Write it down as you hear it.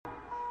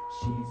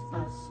She's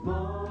a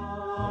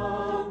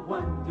small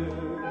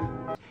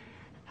wonder.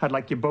 I'd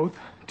like you both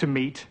to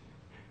meet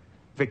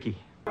Vicki.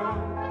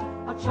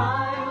 A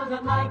child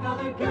unlike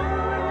other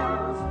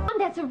girls.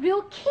 That's a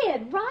real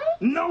kid, right?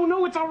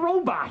 No, it's a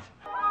robot.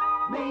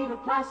 Made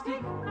of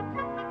plastic.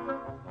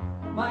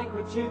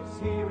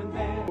 Microchips here and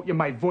there.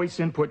 My voice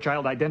input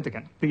child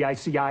identicant.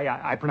 VICI,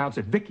 I pronounce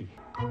it Vicki.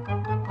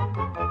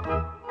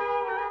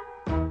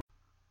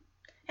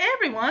 Hey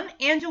everyone,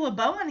 Angela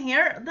Bowen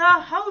here, the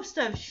host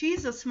of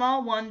She's a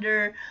Small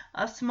Wonder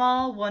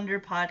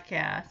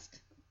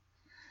podcast.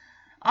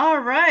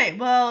 Alright,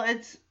 well,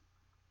 it's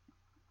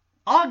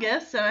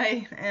August,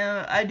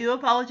 and I do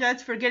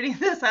apologize for getting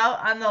this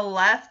out on the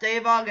last day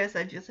of August.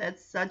 I just had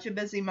such a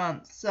busy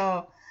month.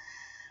 So,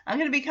 I'm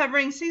going to be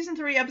covering Season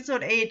 3,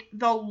 Episode 8,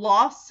 The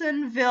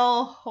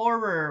Lawsonville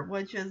Horror,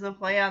 which is a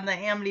play on the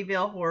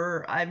Amityville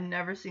Horror. I've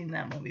never seen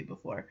that movie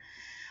before.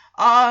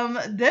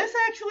 This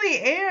actually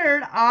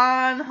aired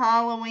on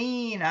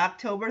Halloween,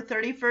 October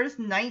 31st,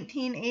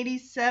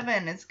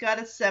 1987. It's got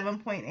a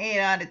 7.8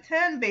 out of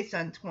 10 based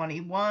on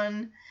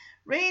 21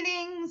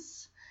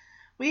 ratings.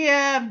 We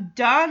have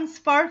Don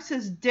Sparks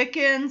as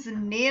Dickens,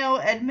 Neo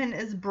Edmond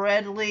as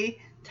Bradley,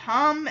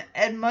 Tom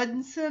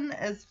Edmundson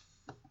as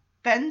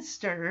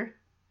Fenster.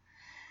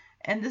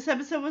 And this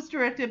episode was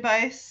directed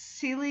by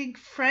Selig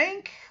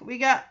Frank. We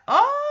got,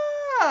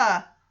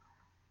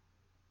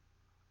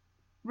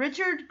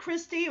 Richard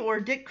Christie, or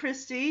Dick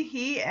Christie.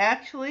 He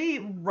actually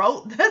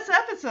wrote this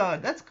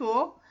episode. That's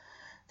cool.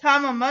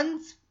 Tom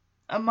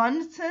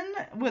Amundsen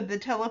with the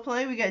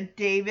teleplay. We got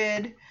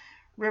David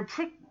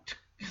Reprut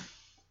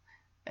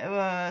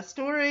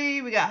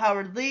story. We got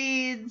Howard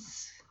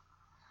Leeds,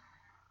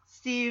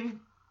 Steve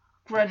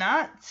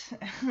Granat,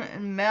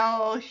 and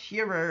Mel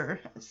Shearer,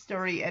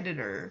 story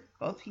editor.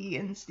 Both he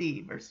and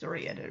Steve are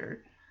story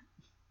editor.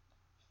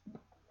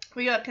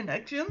 We got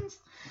connections.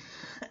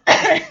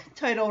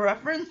 Title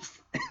reference.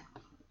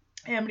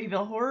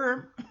 Amityville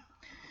Horror.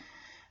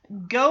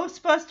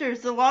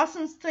 Ghostbusters. The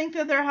Lawsons think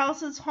that their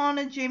house is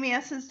haunted. Jamie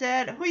asks his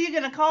dad, "Who are you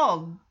going to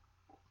call?"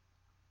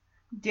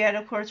 Dad,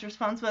 of course,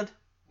 responds with,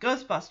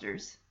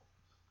 "Ghostbusters."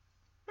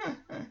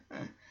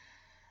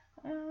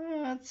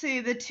 Let's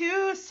see. The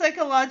two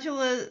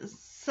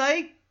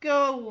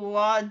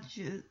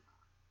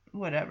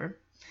whatever,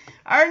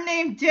 are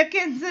named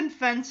Dickens and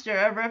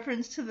Fenster, a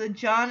reference to the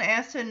John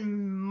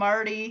Aston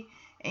Marty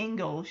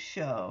Ingalls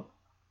show.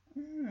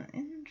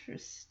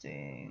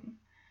 Interesting.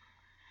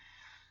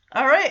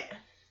 Alright.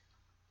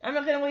 I'm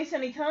not going to waste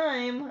any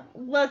time.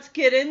 Let's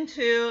get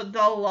into the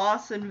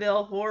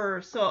Lawsonville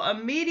Horror. So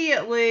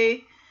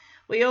immediately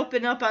we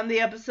open up on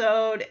the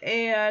episode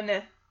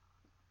and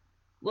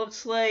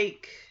looks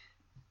like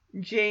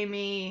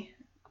Jamie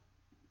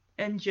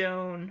and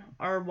Joan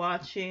are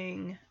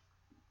watching.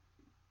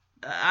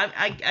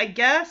 I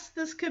guess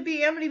this could be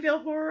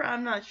Amityville Horror.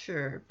 I'm not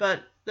sure.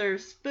 But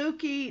there's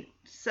spooky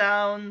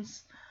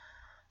sounds,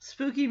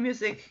 spooky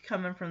music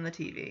coming from the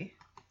TV.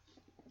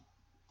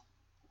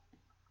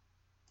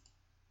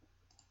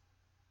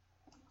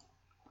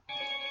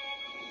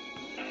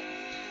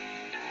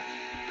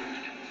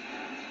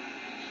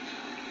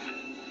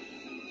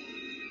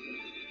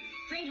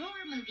 Great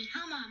horror movie,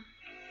 huh, Mom?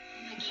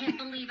 I can't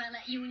believe I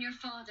let you and your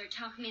father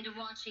talk me into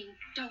watching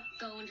Don't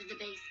Go Into the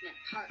Basement,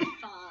 Part 5.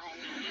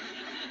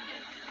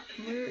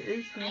 Where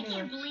is he? I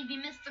can't believe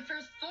you missed the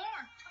first 4.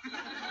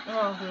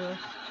 Oh,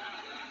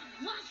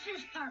 Watch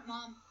this part,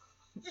 Mom.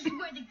 This is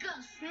where the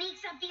ghost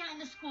sneaks up behind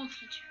the school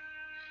teacher.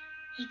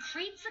 He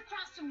creeps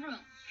across the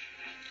room.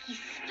 He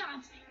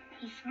stops it.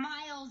 He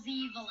smiles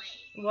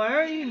evilly. why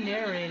are you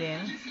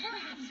narrating? He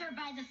grabs her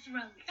by the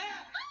throat.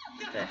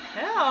 What the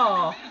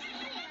hell?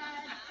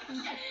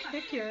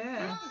 Kick your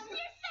ass. Oh, you're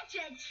such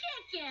a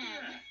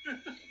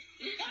chicken.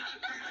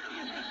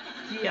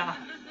 Yeah.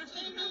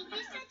 Jamie,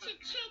 you're such a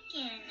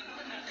chicken.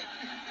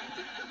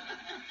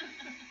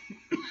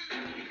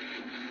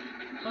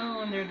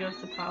 Oh, and there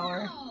goes the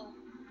power. Oh,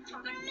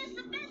 we're gonna miss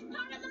the best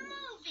part of the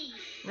movie.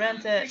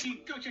 Rent it.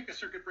 Vicki, go check the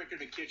circuit breaker in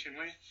the kitchen,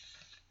 will you?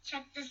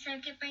 Check the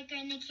circuit breaker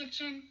in the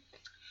kitchen.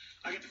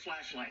 I'll get the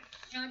flashlight.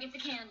 I'll get the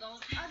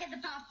candles. I'll get the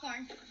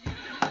popcorn.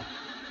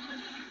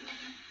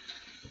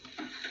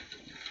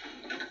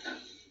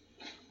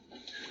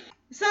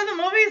 So the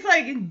movie's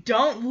like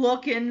Don't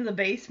Look in the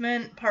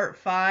Basement Part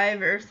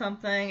 5 or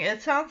something.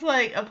 It sounds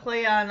like a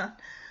play on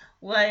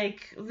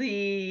like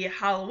the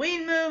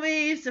Halloween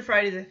movies, the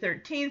Friday the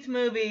 13th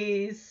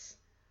movies.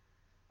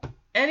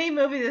 Any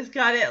movie that's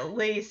got at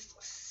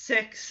least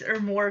 6 or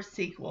more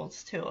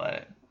sequels to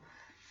it.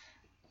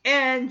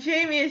 And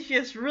Jamie is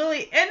just really...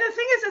 And the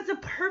thing is, it's a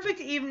perfect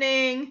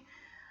evening.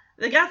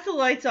 They got the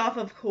lights off,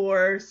 of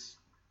course.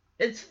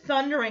 It's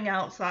thundering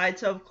outside,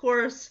 so of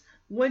course...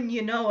 When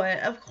you know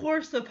it, of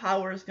course the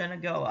power is going to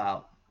go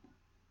out.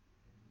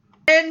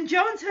 And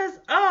Joan says,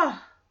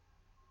 I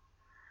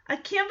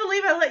can't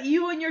believe I let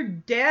you and your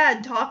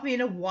dad talk me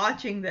into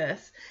watching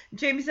this. And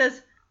Jamie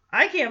says,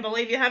 I can't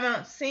believe you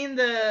haven't seen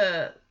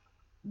the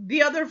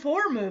other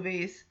 4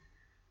 movies.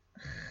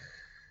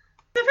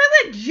 The fact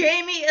that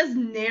Jamie is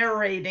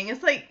narrating,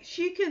 it's like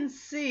she can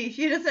see.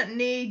 She doesn't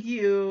need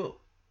you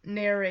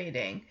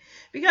narrating.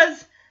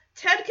 Because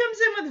Ted comes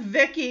in with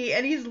Vicki,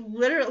 and he's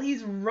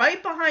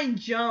right behind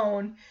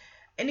Joan,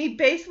 and he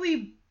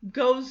basically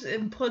goes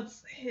and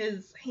puts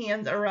his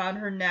hands around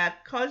her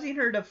neck, causing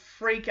her to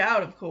freak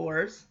out, of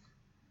course.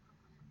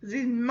 Because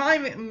he's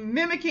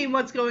mimicking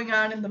what's going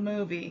on in the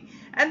movie.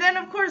 And then,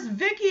 of course,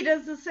 Vicki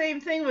does the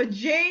same thing with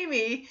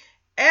Jamie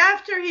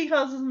after he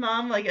calls his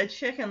mom like a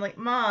chicken. Like,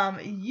 Mom,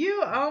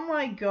 oh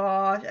my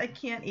gosh, I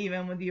can't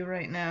even with you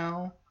right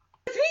now.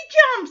 He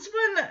jumps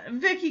when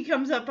Vicki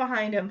comes up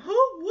behind him. Who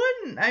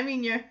wouldn't? I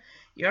mean,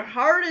 your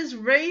heart is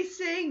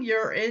racing.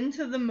 You're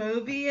into the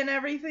movie and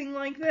everything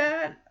like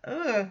that.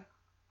 Ugh.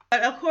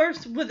 But of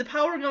course, with the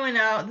power going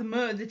out, the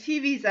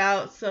TV's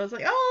out, so it's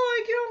like, oh,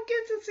 I don't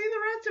get to see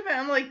the rest of it.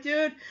 I'm like,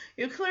 dude,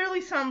 you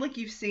clearly sound like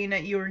you've seen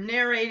it. You were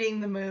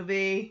narrating the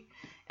movie.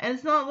 And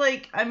it's not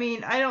like, I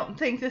mean, I don't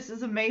think this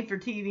is a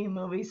made-for-TV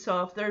movie,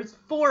 so if there's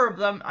 4 of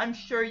them, I'm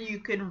sure you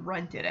can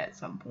rent it at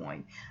some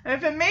point. And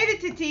if it made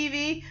it to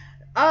TV,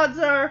 odds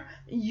are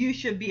you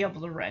should be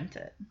able to rent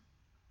it.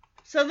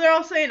 So they're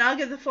all saying, I'll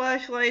get the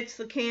flashlights,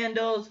 the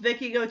candles,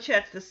 Vicki go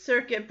check the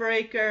circuit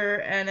breaker,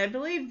 and I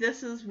believe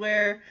this is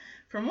where,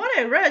 from what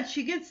I read,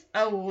 she gets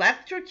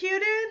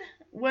electrocuted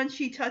when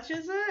she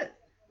touches it.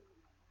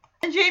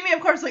 And Jamie, of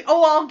course, like,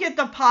 oh, I'll get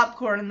the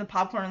popcorn, and the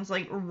popcorn's,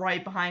 like,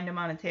 right behind him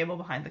on a table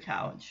behind the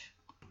couch.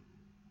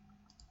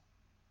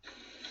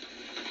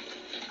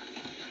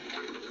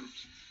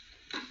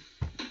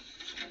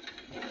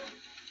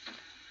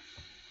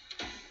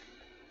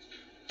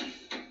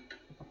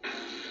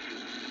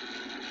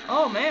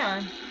 Oh,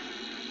 man.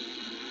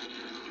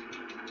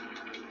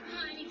 Oh,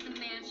 I need some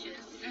matches.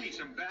 I need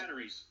some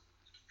batteries.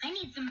 I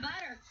need some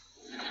butter.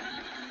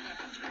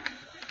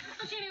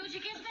 Oh, Jamie, would you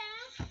get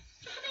that?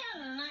 What's the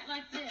matter on a night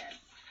like this?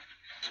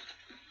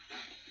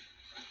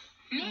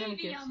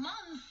 Maybe a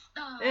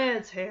monster.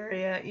 It's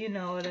Harriet. You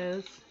know it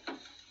is.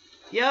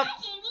 Yep.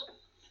 Hi, Jamie.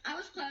 I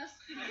was close.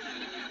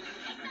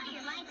 I saw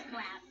your lights go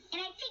out,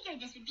 and I figured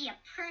this would be a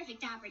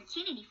perfect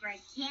opportunity for a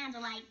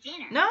candlelight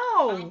dinner.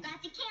 No. I've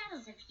got the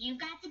candles if you've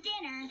got the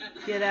dinner.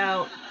 Get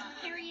out.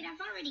 Harriet,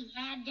 I've already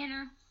had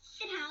dinner.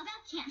 Then how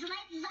about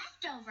candlelight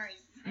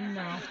leftovers?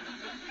 No.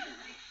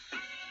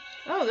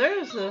 Oh,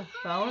 there's a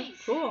Bowen.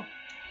 Cool.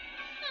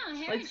 Oh,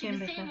 Harriet, Lights you came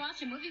can back stay and on.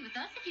 watch a movie with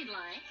us if you'd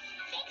like.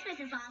 Thanks,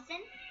 Mrs.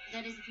 Lawson.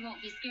 That is, if you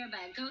won't be scared by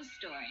a ghost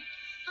story.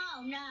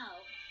 Oh, no.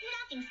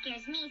 Nothing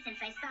scares me since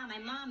I saw my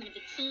mom in a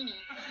bikini.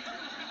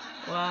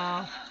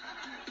 Wow.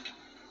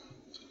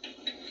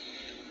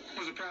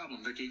 What's the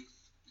problem, Vicki?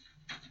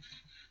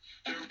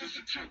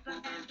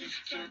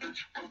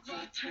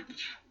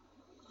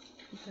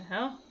 What the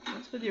hell?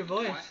 What's with your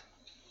voice?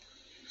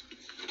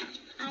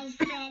 I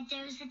said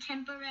there's a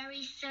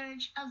temporary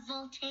surge of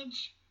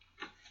voltage.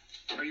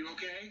 Are you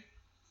okay?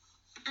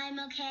 I'm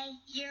okay.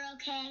 You're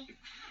okay.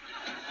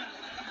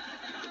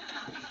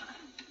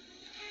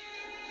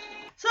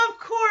 So, of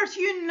course,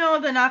 you know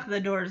the knock on the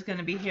door is going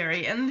to be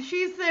Harry. And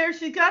she's there.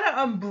 She's got an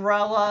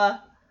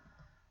umbrella,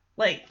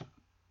 like,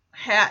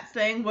 hat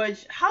thing,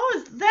 which, how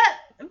is that,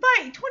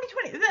 by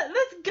 2020,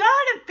 that's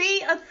gotta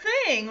be a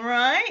thing,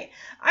 right?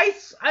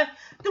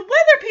 The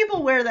weather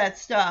people wear that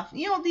stuff.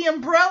 You know, the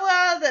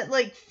umbrella that,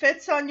 like,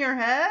 fits on your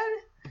head.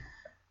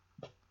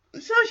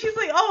 So she's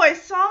like, oh, I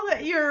saw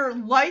that your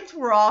lights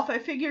were off. I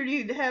figured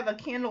you'd have a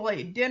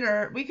candlelight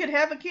dinner. We could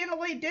have a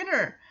candlelight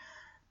dinner.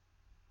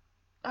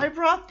 I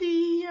brought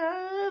the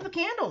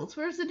candles.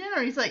 Where's the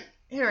dinner? He's like,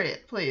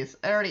 Harriet, please.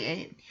 I already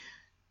ate.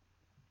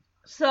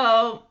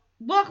 So,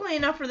 luckily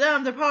enough for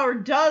them, the power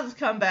does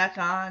come back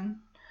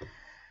on.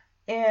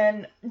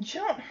 And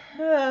John,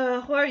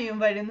 why are you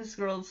inviting this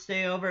girl to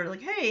stay over?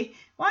 Like, hey,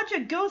 watch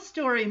a ghost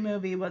story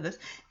movie with us.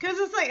 Because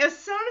it's like, as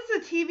soon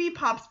as the TV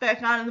pops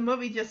back on, and the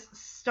movie just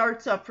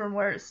starts up from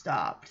where it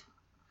stopped.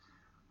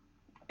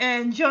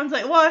 And Joan's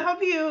like, well, I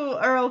hope you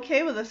are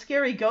okay with a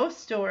scary ghost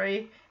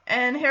story.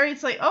 And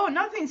Harriet's like, oh,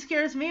 nothing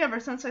scares me ever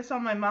since I saw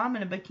my mom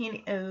in a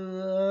bikini.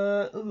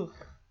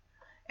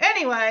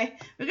 Anyway,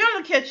 we go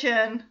to the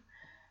kitchen.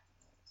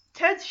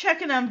 Ted's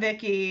checking on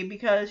Vicki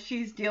because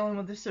she's dealing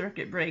with the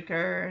circuit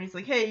breaker. And he's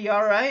like, hey, you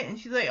alright? And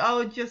she's like,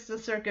 oh, just a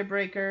circuit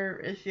breaker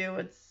issue.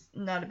 It's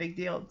not a big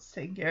deal. It's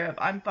taken care of.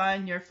 I'm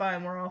fine. You're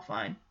fine. We're all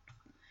fine.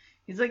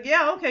 He's like,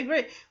 yeah, okay,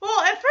 great.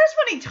 Well, at first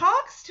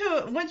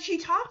when she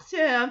talks to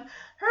him,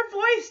 her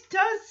voice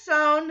does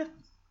sound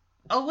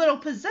a little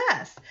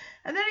possessed.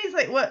 And then he's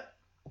like, what?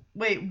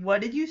 Wait,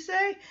 what did you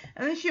say?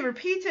 And then she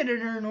repeats it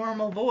in her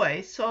normal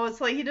voice. So it's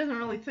like he doesn't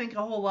really think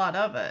a whole lot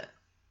of it.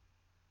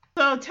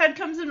 So Ted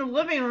comes in the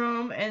living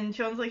room, and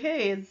Joan's like,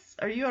 hey,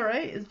 are you all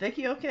right? Is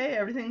Vicki okay?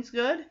 Everything's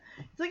good?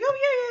 He's like,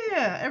 oh,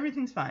 yeah.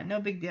 Everything's fine. No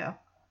big deal.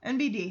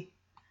 NBD.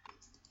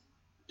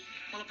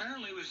 Well,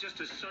 apparently it was just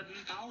a sudden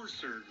power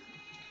surge.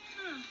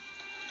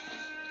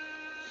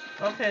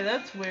 Okay,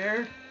 that's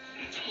weird.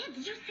 Ted,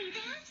 did you see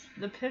that?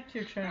 The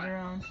picture turned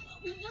around.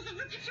 Was it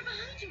the picture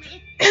behind you?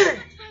 It's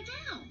upside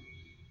down.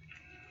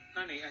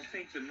 Honey, I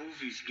think the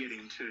movie's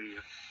getting to you.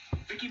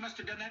 Vicki must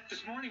have done that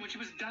this morning when she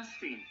was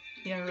dusting.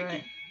 Yeah, right.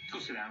 Vicki, go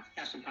sit down.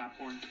 Have some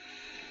popcorn.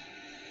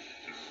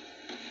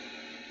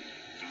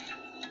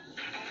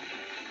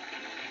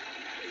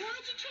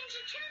 Why'd you change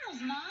the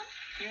channels, Mom?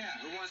 Yeah,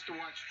 who wants to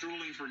watch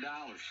Drooling for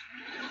Dollars?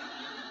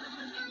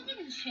 I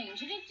didn't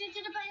change it. It did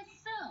it by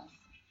itself.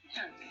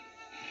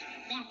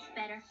 That's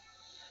better.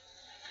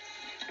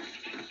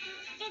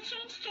 It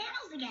changed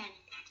channels again.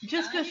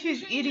 Just because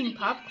she's eating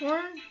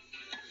popcorn?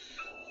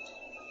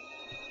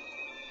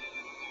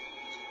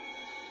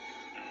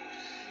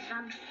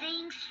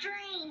 Something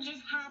strange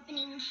is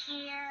happening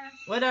here.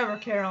 Whatever,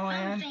 Carol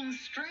Ann. Something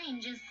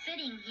strange is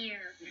sitting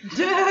here. It's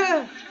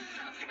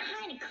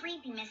kind of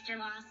creepy, Mr.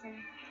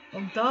 Lawson.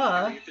 Well,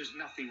 duh. Hey, there's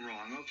nothing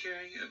wrong,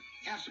 okay?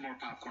 Have some more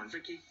popcorn,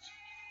 Vicki.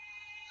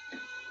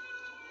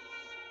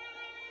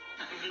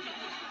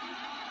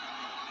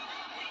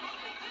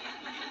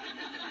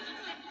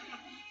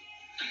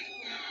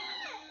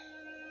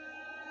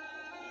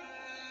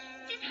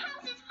 This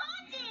house is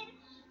haunted.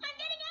 I'm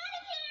getting out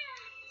of here.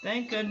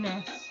 Thank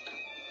goodness.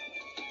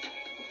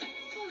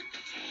 Oh,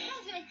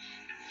 Heather,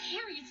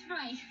 Harriet's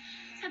right.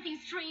 Something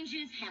strange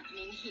is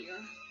happening here.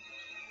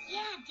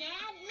 Yeah,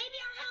 Dad. Maybe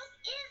our house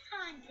is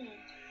haunted.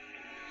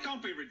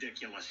 Don't be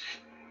ridiculous.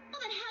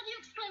 Well, then how do you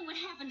explain what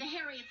happened to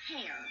Harriet's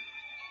hair?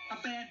 A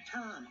bad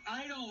perm.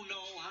 I don't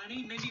know,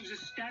 honey. Maybe it was a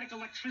static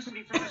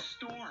electricity from the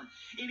storm.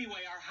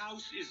 Anyway, our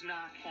house is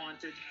not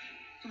haunted.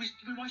 Can we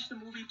watch the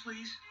movie,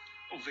 please?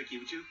 Oh, Vicki,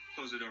 would you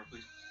close the door,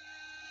 please?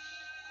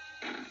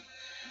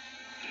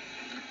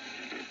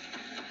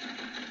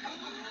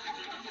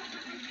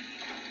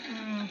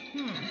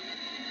 Mm-hmm.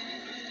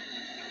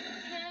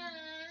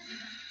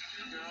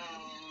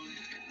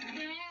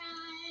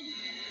 Dad,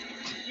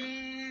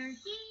 they're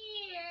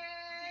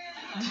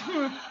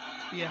here.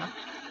 Yeah.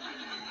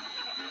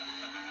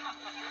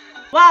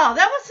 Wow,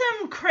 that was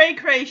some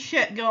cray-cray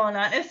shit going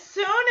on. As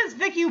soon as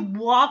Vicki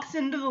walks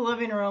into the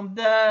living room,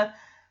 the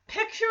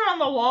picture on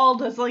the wall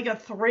does like a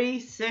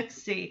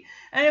 360.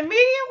 And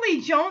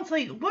immediately Joan's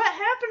like, what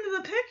happened to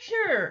the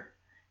picture?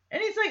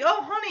 And he's like,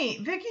 oh, honey,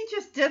 Vicki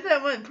just did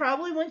that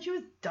probably when she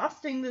was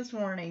dusting this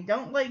morning.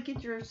 Don't, like,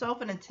 get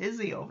yourself in a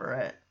tizzy over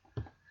it.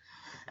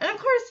 And, of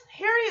course,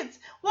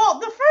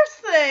 the first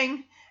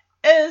thing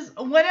is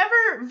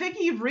whenever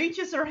Vicki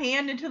reaches her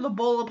hand into the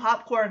bowl of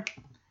popcorn,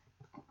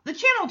 the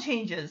channel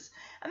changes.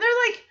 And they're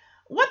like,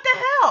 what the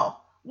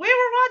hell? We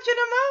were watching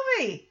a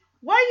movie.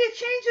 Why you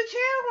change the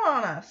channel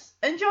on us?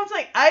 And Joan's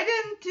like, I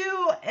didn't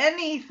do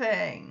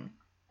anything.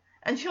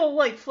 And she'll,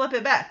 like, flip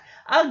it back.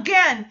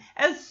 Again,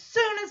 as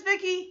soon as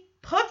Vicki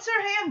puts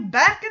her hand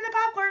back in the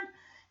popcorn,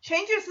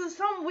 changes to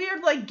some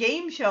weird, like,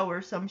 game show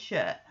or some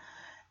shit.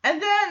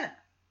 And then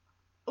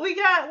we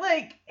got,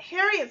 like,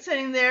 Harriet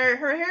sitting there,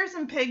 her hair's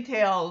in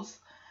pigtails.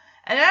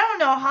 And I don't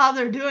know how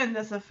they're doing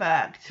this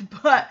effect,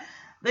 but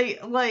they,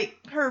 like,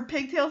 her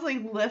pigtails,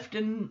 like, lift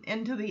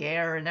into the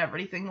air and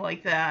everything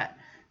like that.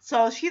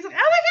 So she's like, oh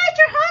my God,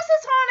 your house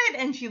is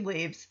haunted! And she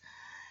leaves.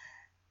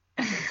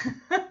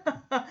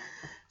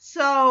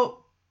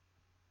 So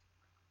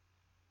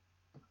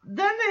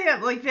then they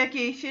have, like,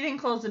 Vicki, she didn't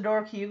close the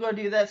door. Can you go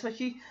do that? So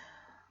it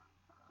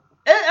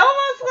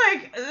almost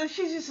like,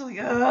 she's just like,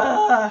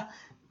 ugh.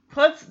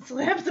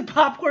 Slams the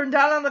popcorn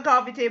down on the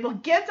coffee table,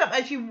 gets up,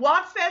 as she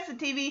walks past the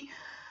TV,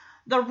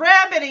 the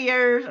rabbit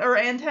ears, or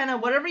antenna,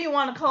 whatever you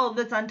want to call it,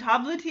 that's on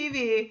top of the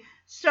TV,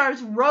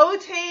 starts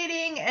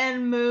rotating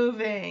and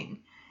moving.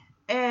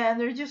 And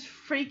they're just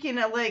freaking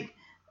out, like,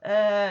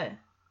 Ted?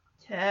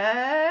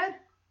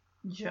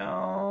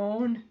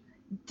 Joan?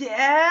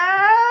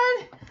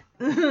 Dad?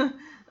 This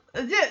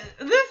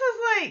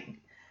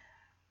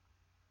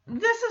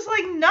is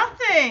like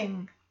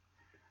nothing.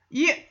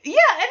 Yeah, and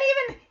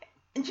even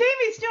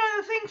Jamie's doing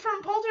the thing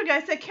from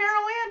Poltergeist that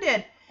Carol Ann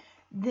did.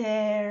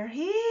 They're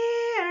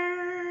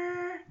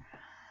here.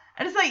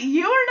 And it's like,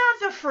 you are not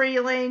the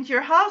Freelands.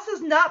 Your house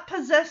is not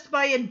possessed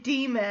by a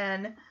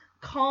demon.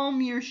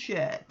 Calm your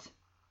shit.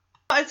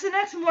 It's the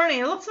next morning.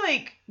 It looks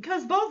like,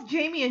 because both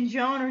Jamie and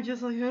Joan are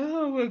just like,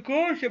 oh my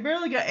gosh, I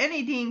barely got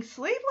any dang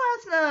sleep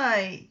last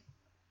night.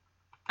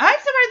 I'm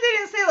surprised they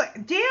didn't say,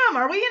 like, damn,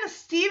 are we in a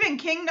Stephen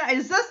King novel?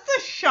 Is this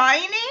The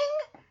Shining?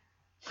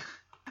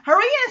 Are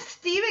we in a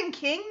Stephen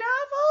King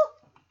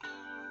novel?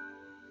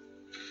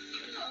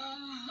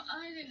 Oh,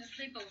 I didn't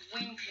sleep a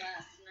wink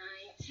last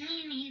night.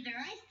 Me neither.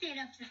 I stayed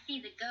up to see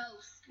the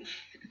ghost. You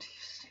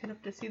stayed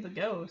up to see the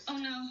ghost. Oh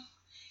no.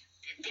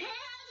 Dad!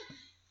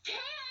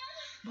 Dad!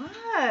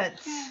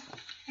 What?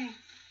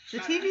 The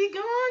TV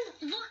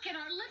gone? Look at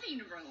our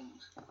living room.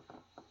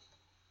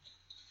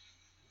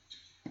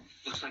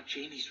 Looks like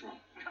Jamie's room.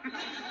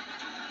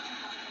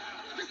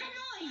 What's that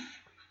noise?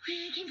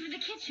 It came from the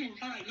kitchen.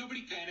 All right,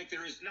 nobody panic.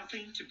 There is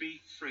nothing to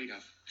be afraid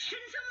of.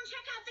 Shouldn't someone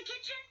check out the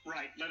kitchen?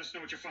 Right, let us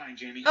know what you find,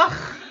 Jamie.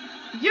 Ugh,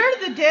 you're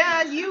the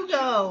dad, you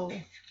go.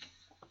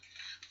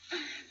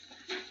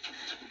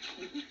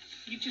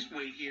 You just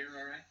wait here,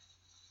 all right?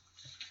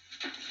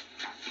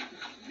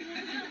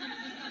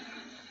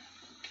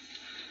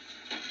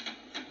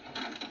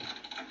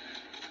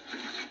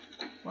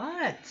 What?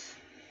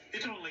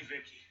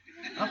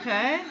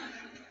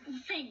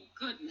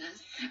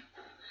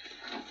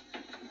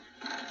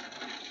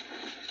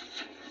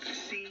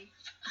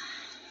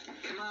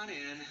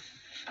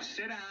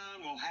 sit down,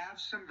 we'll have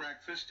some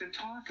breakfast and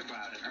talk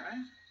about it, all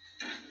right?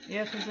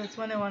 Yeah, because that's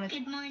when I want to.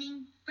 Good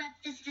morning.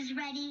 Breakfast is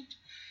ready.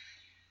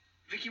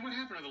 Vicki, what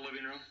happened to the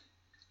living room?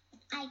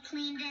 I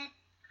cleaned it.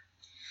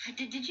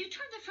 Did you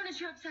turn the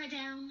furniture upside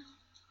down?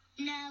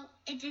 No,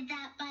 it did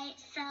that by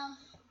itself.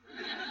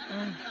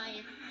 By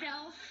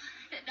itself?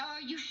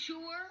 Are you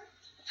sure?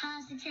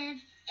 Positive.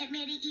 It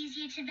made it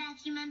easier to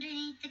vacuum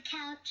underneath the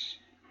couch.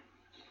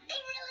 They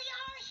really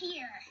are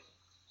here.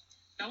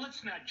 Now,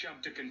 let's not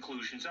jump to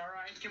conclusions, all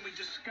right? Can we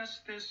discuss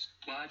this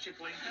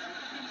logically?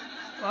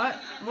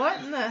 What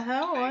in the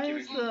hell? Why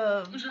is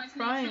the Would you like some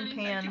frying eggs,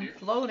 honey? pan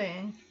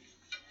floating?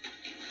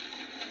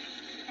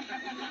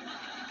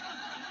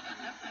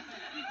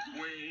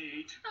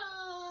 Wait.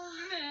 Oh,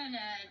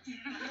 minute.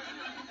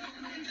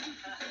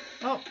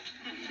 Oh.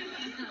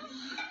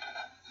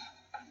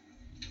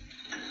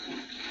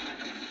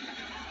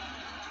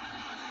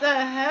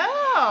 The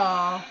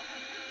hell?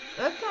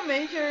 That's a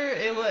major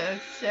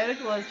static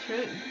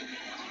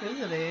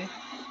electricity.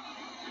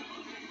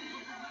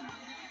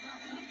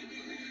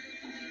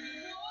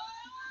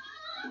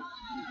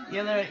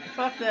 Yeah, they're like,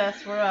 fuck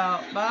this, we're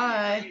out.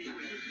 Bye.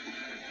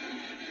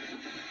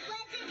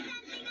 Was it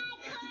something I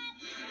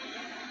cooked?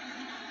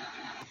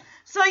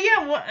 So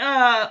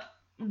yeah,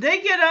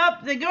 they get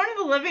up, they go into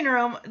the living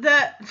room.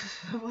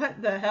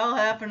 What the hell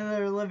happened to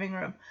their living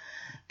room?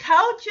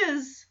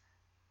 Couches,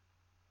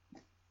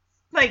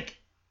 like,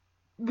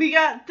 we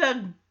got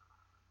the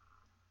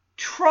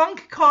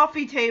trunk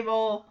coffee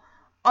table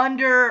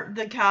under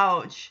the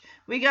couch.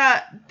 We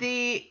got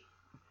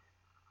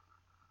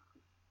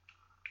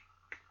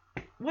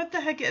what the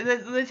heck?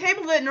 The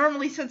table that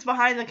normally sits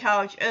behind the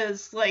couch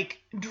is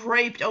like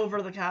draped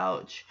over the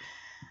couch.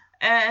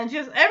 And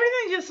just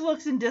everything just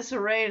looks in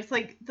disarray. It's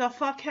like, the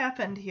fuck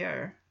happened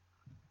here?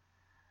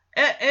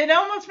 It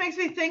almost makes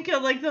me think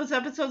of like those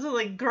episodes of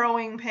like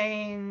Growing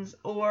Pains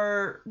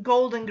or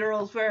Golden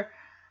Girls where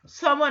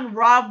someone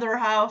robbed their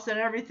house and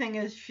everything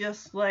is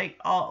just like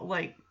all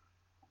like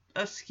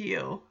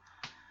askew.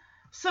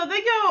 So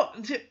they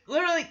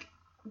they're like,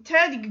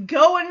 Ted,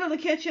 go into the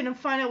kitchen and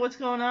find out what's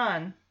going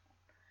on.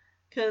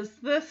 Because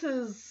this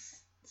is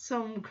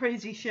some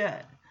crazy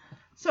shit.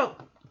 So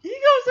he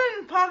goes in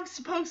and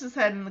pokes his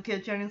head in the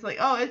kitchen. And he's like,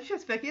 oh, it's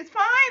just Vicki. It's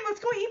fine.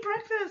 Let's go eat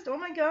breakfast. Oh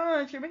my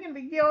gosh, you're making a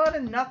big deal out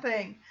of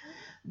nothing.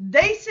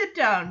 They sit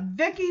down.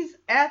 Vicki's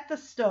at the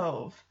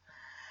stove.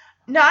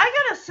 Now,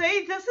 I gotta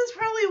say, this is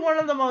probably one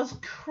of the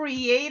most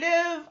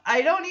creative.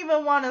 I don't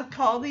even want to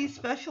call these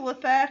special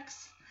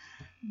effects.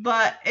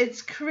 But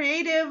it's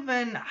creative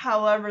in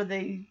however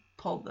they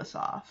pulled this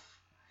off.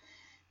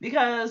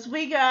 Because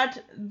we got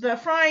the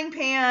frying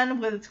pan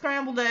with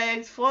scrambled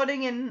eggs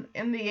floating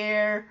in the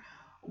air.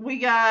 We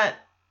got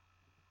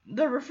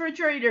the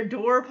refrigerator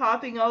door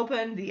popping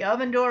open, the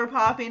oven door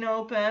popping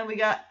open. We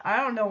got, I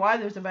don't know why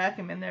there's a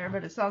vacuum in there,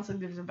 but it sounds like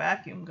there's a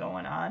vacuum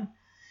going on.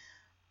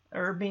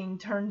 Or being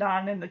turned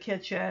on in the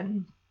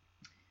kitchen.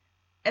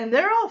 And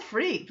they're all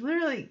freaked.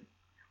 Literally.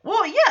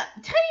 Well, yeah,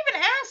 Ted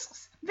even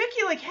asks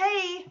Vicki, like,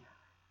 hey,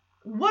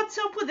 what's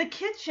up with the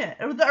kitchen?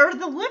 Or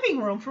the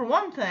living room, for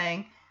one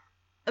thing.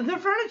 The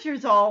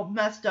furniture's all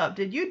messed up.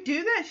 Did you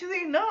do that? She's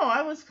like, no,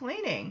 I was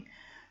cleaning.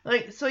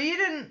 Like, so you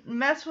didn't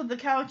mess with the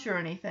couch or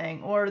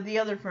anything, or the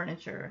other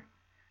furniture.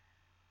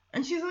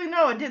 And she's like,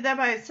 no, it did that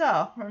by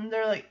itself. And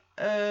they're like,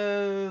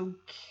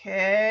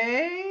 okay.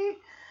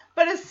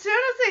 But as soon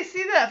as they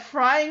see that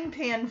frying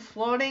pan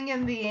floating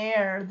in the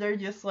air, they're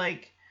just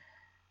like,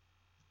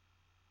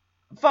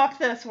 fuck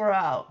this, we're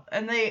out.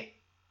 And they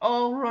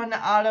all run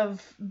out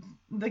of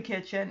the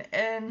kitchen.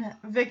 And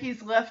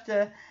Vicki's left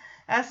to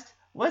ask,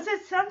 was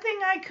it something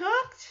I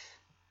cooked?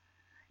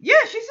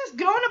 Yeah, she's just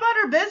going about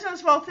her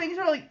business while things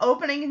are like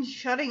opening and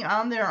shutting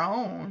on their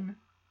own.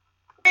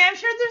 I'm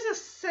sure there's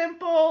a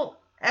simple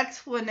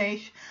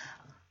explanation.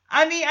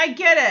 I mean, I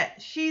get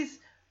it. She's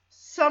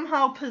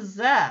somehow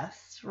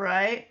possessed,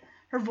 right?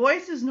 Her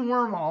voice is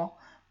normal,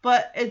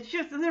 but it's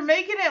just, they're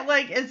making it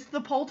like it's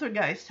the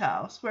Poltergeist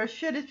house, where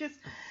shit is just,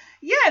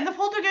 yeah, in the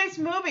Poltergeist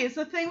movie, it's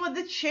the thing with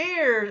the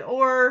chairs,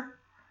 or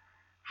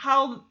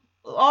how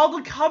all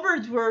the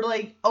cupboards were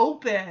like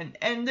open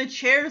and the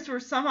chairs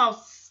were somehow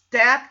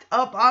stacked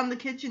up on the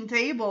kitchen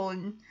table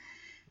and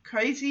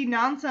crazy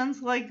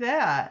nonsense like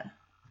that.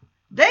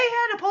 They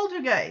had a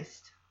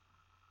poltergeist.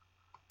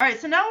 Alright,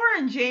 so now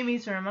we're in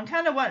Jamie's room. I'm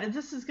kind of wondering,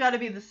 this has got to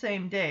be the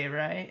same day,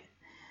 right?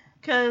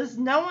 Because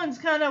no one's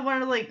kind of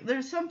wondering, like,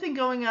 there's something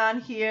going on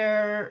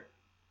here.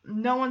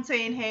 No one's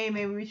saying, hey,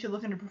 maybe we should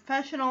look into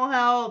professional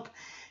help,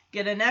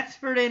 get an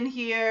expert in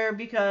here,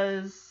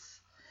 because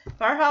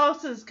if our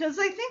house is, because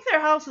they think their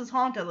house is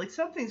haunted, like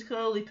something's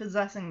clearly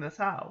possessing this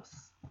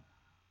house.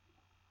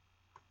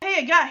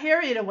 Hey, it got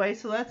Harriet away,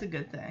 so that's a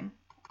good thing.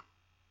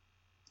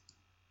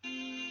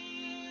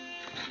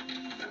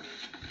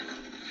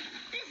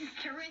 This is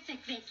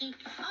terrific, Vicki.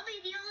 I'll be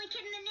the only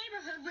kid in the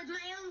neighborhood with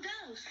my own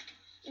ghost.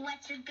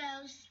 What's a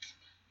ghost?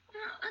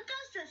 A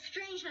ghost is a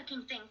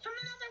strange-looking thing from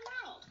another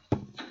world.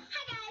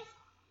 Hi, guys.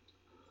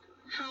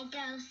 Hi,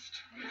 Ghost.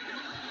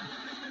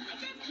 I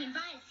just came by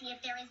to see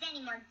if there was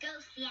any more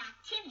ghostly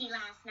activity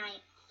last night.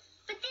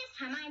 But this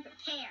time I'm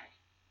prepared.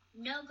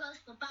 No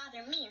ghost will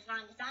bother me as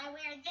long as I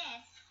wear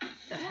this.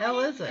 The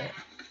hell is it?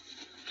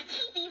 To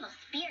keep evil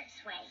spirits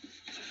away.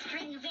 It's a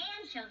string of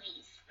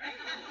anchovies.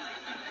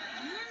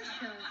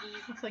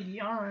 Anchovies? Looks like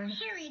yarn.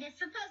 Harriet, it's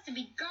supposed to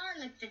be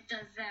garlic that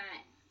does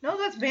that. No,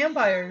 that's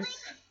vampires.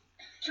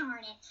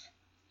 Darn it.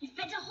 I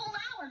spent a whole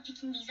hour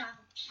picking these off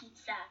of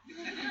pizza.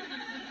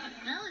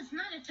 Well, it's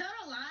not a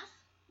total loss.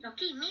 It'll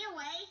keep me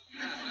away.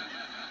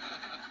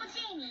 Well,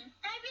 Jamie,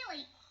 I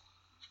really...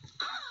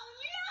 Oh,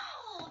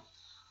 no!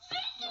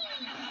 Vicki!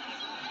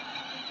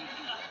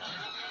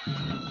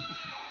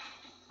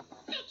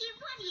 Vicki,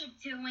 what are you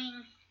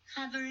doing?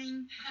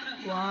 Hovering.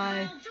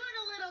 Why? Oh, do it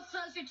a little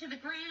closer to the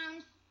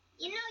ground.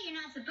 You know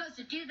you're not supposed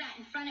to do that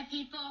in front of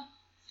people.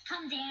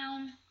 Come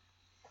down.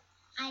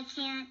 I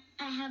can't.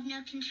 I have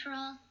no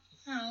control.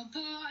 Oh,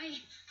 boy.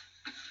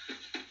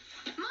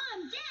 Mom,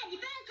 Dad, you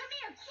better come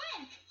here,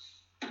 quick.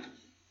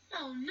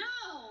 Oh,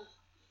 no.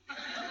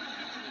 What's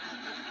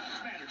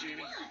the matter,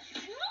 Jamie? What?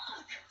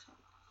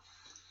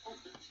 Look.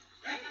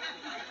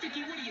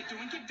 Vicki, what are you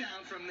doing? Get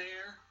down from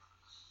there.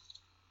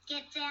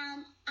 Get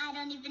down. I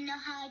don't even know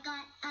how I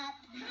got up.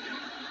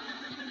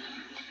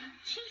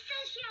 She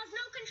says she has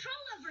no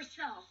control of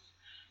herself.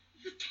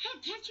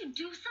 Ted, can't you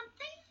do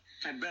something?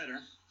 I'd better.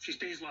 If she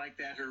stays like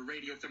that, her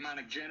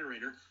radiothermonic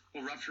generator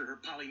will rupture her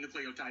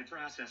polynucleotide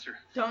processor.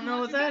 Don't know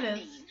what that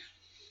is.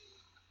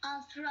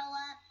 I'll throw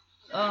up.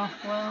 Oh,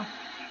 well.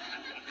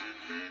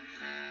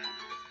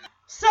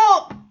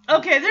 So,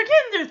 okay, they're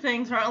getting their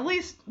things wrong. At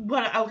least,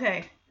 what,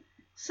 okay.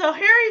 So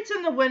Harriet's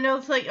in the window.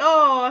 It's like,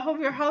 oh, I hope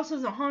your house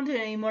isn't haunted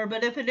anymore.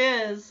 But if it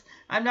is,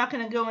 I'm not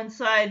going to go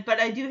inside. But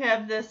I do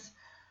have this,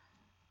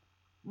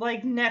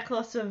 like,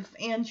 necklace of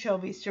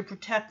anchovies to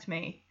protect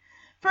me.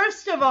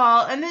 First of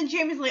all, and then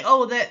Jamie's like,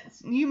 oh,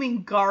 you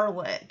mean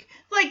garlic.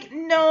 Like,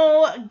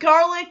 no,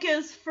 garlic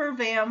is for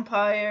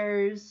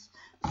vampires.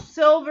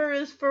 Silver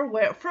is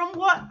for from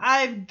what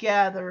I've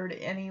gathered,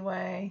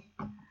 anyway.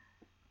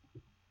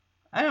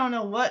 I don't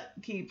know what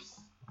keeps...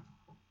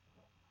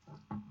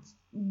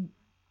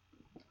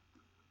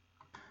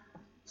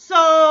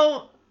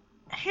 So,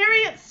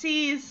 Harriet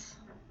sees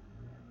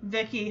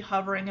Vicki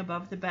hovering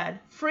above the bed,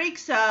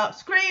 freaks out,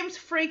 screams,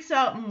 freaks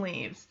out, and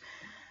leaves.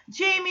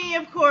 Jamie,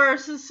 of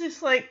course, is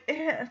just like,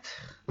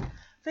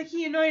 Vicki,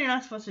 you know you're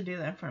not supposed to do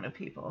that in front of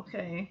people,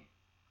 okay?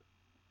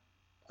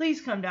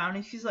 Please come down.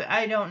 And she's like,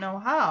 I don't know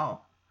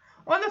how.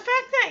 Well, the fact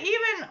that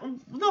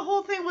even the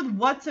whole thing with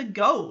what's a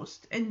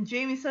ghost, and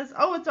Jamie says,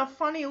 oh, it's a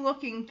funny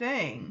looking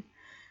thing.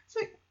 It's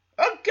like,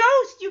 a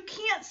ghost! You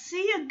can't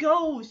see a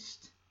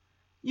ghost.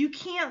 You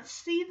can't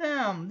see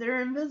them.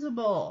 They're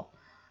invisible.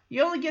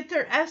 You only get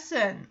their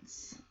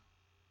essence.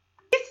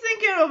 He's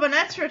thinking of an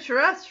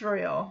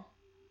extraterrestrial.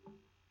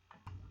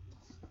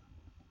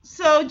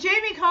 So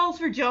Jamie calls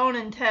for Joan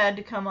and Ted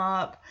to come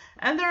up.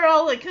 And they're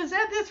all like, because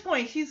at this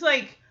point, she's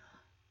like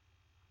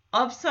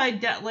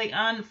upside down, like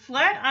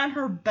flat on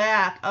her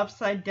back,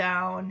 upside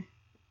down.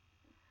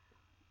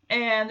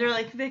 And they're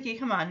like, Vicki,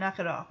 come on, knock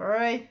it off, all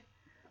right?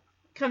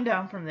 Come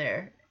down from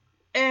there.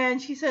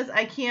 And she says,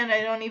 I can't.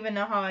 I don't even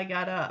know how I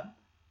got up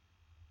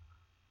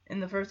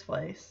in the first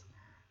place.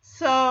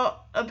 So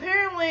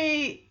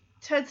apparently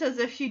Ted says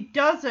if she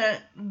doesn't,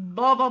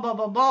 blah, blah, blah,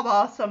 blah, blah,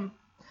 blah, some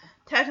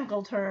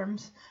technical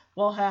terms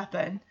will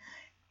happen.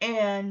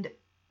 And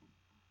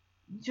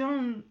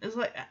Joan is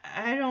like,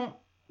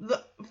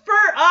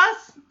 for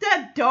us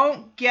that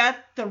don't get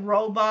the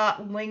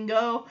robot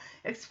lingo,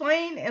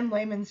 explain in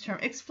layman's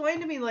terms. Explain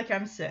to me like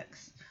I'm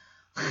 6.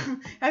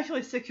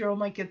 Actually, a 6-year-old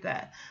might get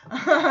that.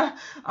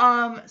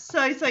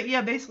 So he's like,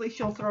 yeah, basically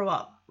she'll throw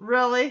up.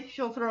 Really?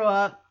 She'll throw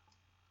up?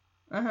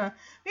 We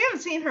haven't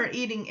seen her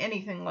eating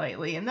anything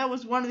lately, and that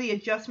was one of the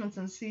adjustments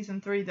in season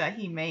 3 that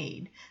he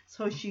made,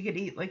 so she could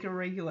eat like a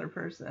regular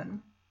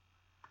person.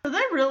 So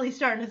they're really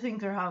starting to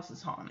think their house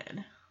is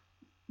haunted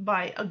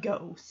by a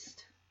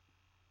ghost.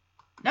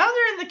 Now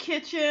they're in the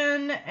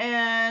kitchen,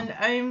 and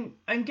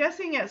I'm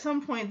guessing at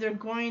some point they're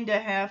going to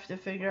have to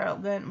figure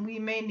out that we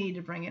may need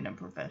to bring in a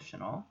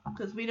professional,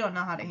 because we don't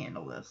know how to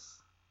handle this.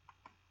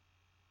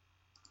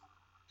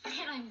 And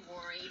I'm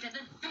worried.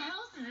 The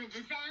house is a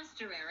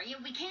disaster area.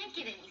 We can't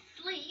get any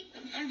sleep.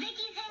 And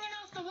Vicky's hanging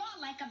off the wall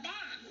like a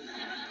bat.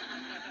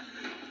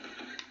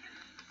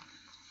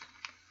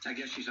 I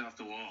guess she's off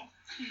the wall.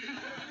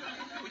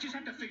 We just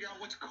have to figure out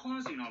what's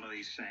causing all of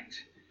these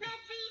things.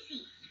 That's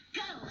easy.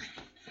 Ghosts.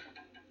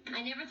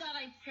 I never thought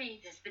I'd say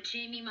this, but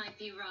Jamie might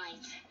be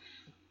right.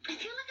 I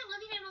feel like I'm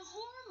living in a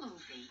horror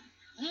movie.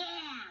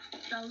 Yeah,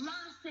 the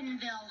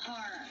Lawsonville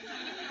Horror.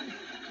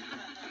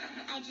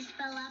 I just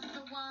fell off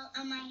the wall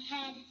on my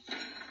head.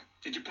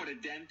 Did you put a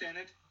dent in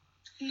it?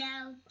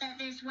 No, but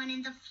there's one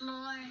in the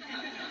floor.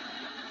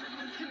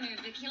 Come here,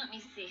 Vicki. Let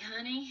me see,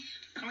 honey.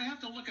 And we have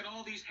to look at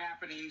all these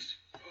happenings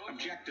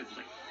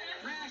objectively,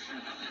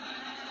 rationally.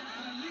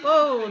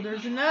 Whoa,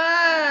 there's a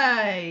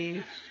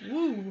knife.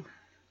 Woo.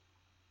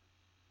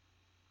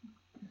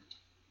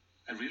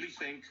 I really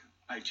think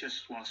I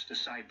just lost a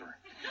sideburn.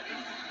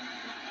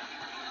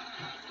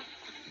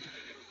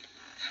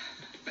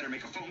 Better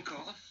make a phone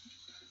call.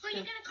 Who are you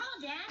gonna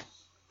call, Dad?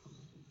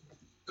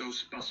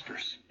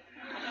 Ghostbusters.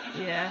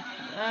 Yeah,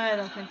 I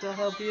don't think they'll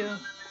help you.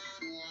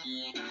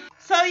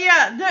 So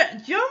yeah,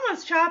 Joan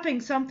was chopping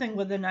something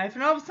with the knife,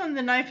 and all of a sudden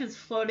the knife is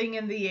floating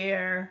in the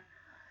air,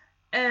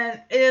 and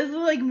it is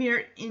like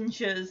mere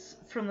inches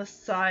from the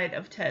side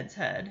of Ted's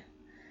head.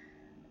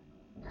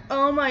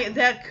 Oh my,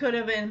 that could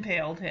have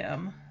impaled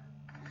him.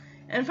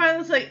 And finally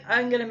it's like,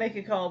 I'm gonna make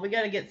a call. We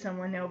gotta get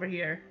someone over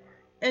here.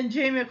 And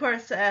Jamie, of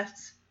course,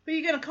 asks, "Who are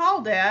you gonna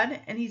call,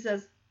 Dad?" And he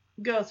says,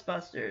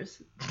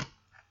 "Ghostbusters."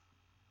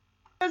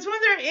 Because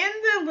when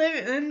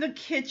they're in the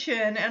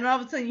kitchen, and all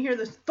of a sudden you hear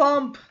this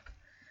thump.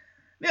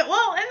 Yeah,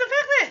 well, and the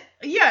fact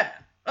that, yeah,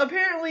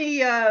 apparently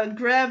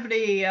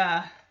gravity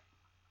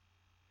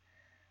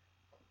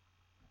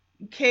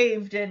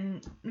caved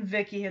and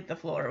Vicki hit the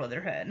floor with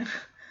her head.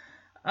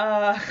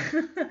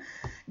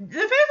 The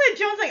fact that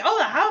Joan's like, "Oh,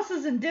 the house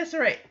is in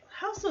disarray." The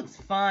house looks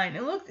fine.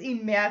 It looks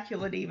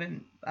immaculate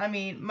even. I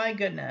mean, my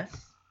goodness.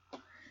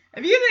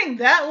 If you think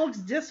that looks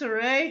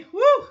disarray,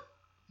 woo!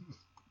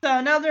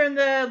 So now they're in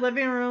the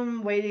living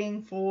room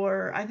waiting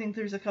for, I think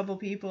there's a couple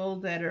people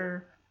that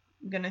are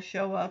going to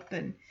show up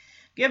and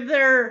give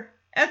their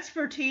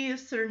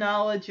expertise, their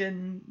knowledge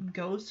in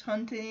ghost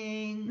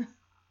hunting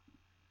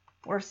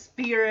or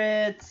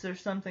spirits or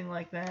something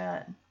like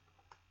that.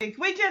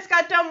 We just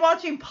got done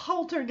watching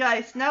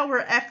Poltergeist. Now we're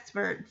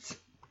experts.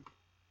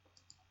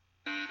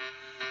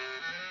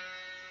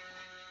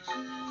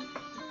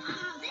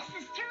 Oh, this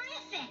is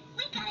terrific.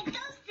 We got a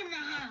ghost in the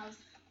house.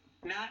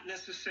 Not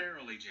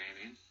necessarily,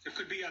 Jamie. There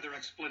could be other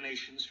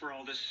explanations for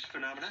all this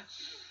phenomena.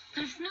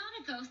 If not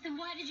a ghost, then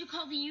why did you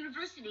call the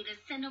university to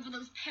send over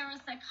those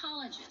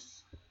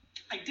parapsychologists?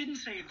 I didn't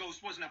say a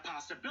ghost wasn't a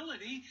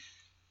possibility.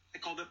 I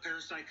called up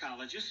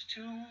parapsychologists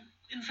to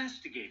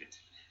investigate it.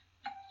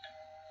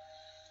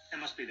 That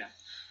must be that.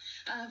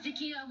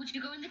 Vicki, would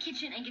you go in the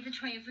kitchen and get the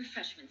tray of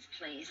refreshments,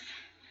 please?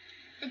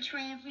 The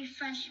tray of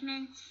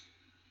refreshments.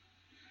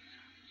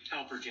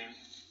 Help her, Jamie.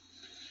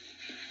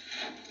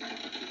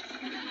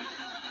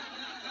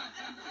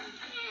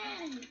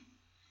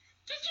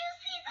 Did you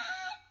see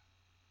that?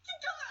 The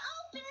door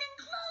opened and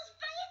closed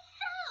by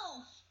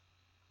itself.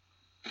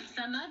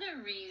 Some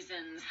other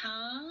reasons,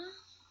 huh?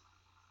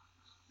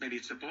 Maybe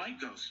it's a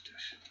polite ghost.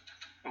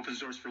 Opens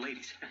doors for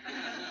ladies.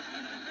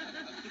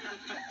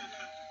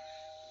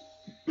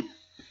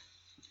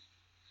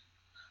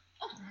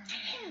 Oh,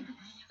 Ted!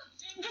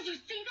 Did you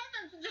see that?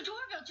 The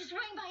doorbell just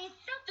rang by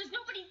itself. There's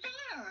nobody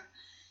there.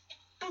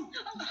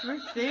 It's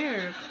right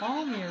there.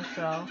 Calm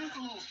yourself. Just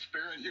a little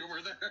spirit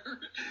humor there.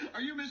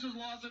 Are you Mrs.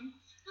 Lawson?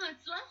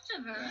 What's left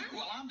of her?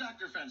 Well, I'm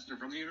Dr. Fenster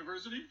from the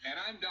university. And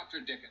I'm Dr.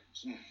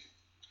 Dickens.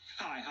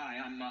 Hi,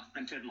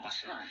 I'm Ted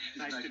Lawson. Hi.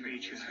 Nice to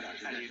meet you.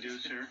 Dr. How do you do,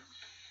 Dickens. sir?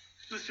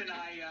 Listen,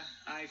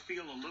 I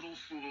feel a little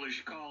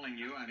foolish calling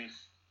you. I mean,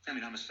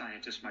 I'm a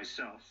scientist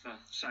myself,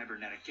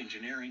 cybernetic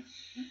engineering.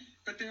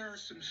 But there are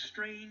some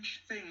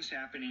strange things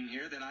happening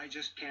here that I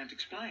just can't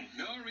explain.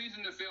 No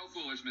reason to feel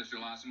foolish, Mr.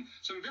 Lawson.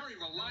 Some very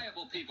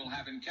reliable people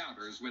have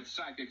encounters with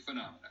psychic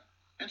phenomena.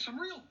 And some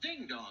real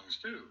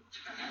ding-dongs, too.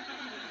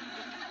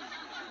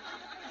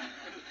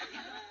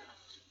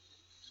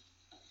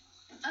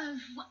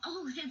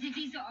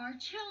 These are our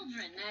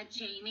children,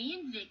 Jamie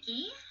and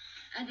Vicki.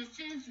 This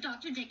is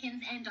Dr.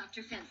 Dickens and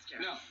Dr.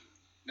 Fenster.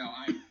 No,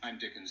 I'm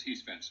Dickens.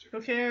 He's Fenster.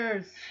 Who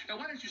cares? Now,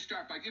 why don't you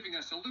start by giving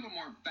us a little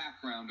more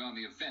background on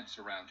the events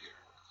around here?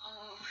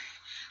 Oh,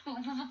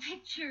 well,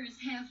 pictures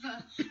have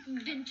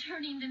been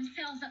turning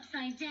themselves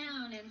upside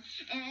down,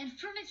 and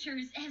furniture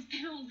has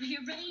been all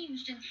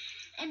rearranged,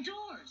 and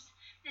doors,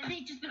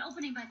 they've just been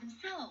opening by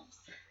themselves.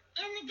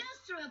 And the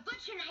ghost threw a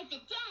butcher knife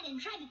at Dad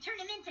and tried to turn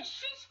him into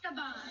shish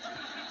kebab.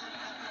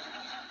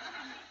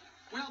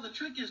 Well, the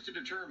trick is to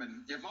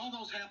determine if all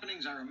those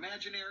happenings are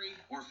imaginary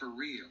or for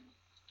real.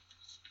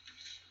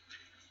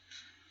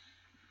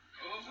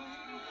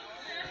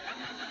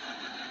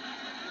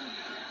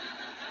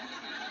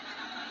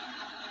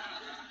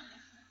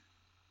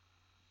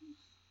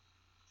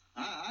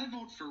 I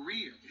vote for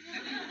real.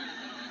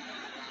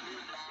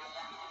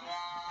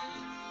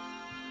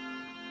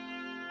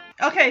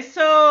 Okay,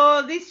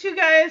 so these two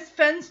guys,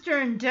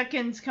 Fenster and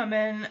Dickens, come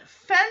in.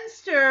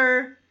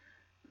 Fenster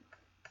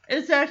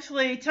is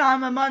actually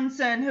Tom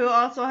Amundsen, who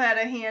also had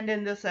a hand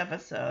in this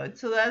episode.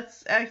 So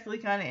that's actually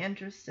kind of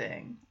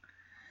interesting.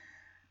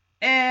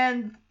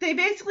 And they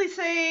basically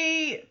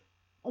say,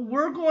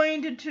 we're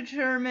going to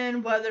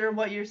determine whether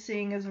what you're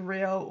seeing is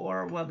real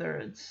or whether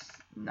it's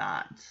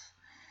not.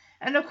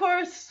 And of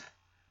course,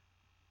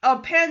 a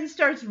pen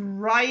starts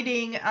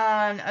writing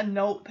on a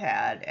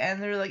notepad,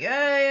 and they're like,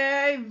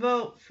 hey, I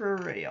vote for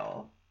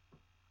real.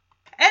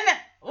 And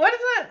what is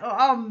it?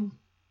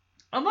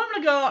 A moment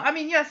ago,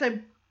 yes, I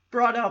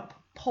brought up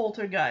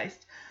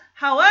Poltergeist.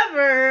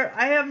 However,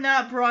 I have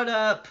not brought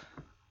up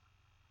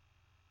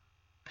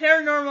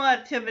Paranormal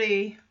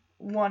Activity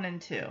 1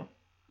 and 2.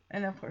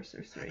 And of course,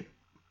 there's 3.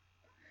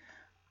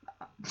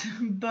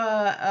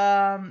 But,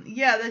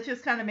 yeah, that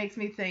just kind of makes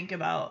me think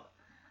about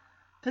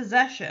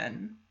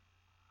possession.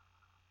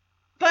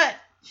 But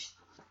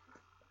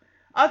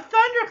a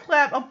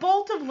thunderclap, a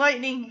bolt of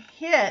lightning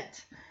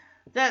hit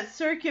that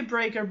circuit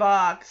breaker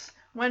box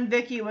when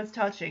Vicki was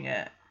touching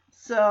it.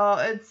 So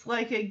it's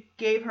like it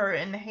gave her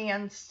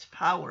enhanced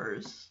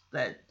powers,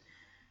 that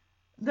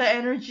the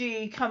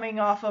energy coming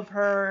off of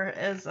her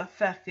is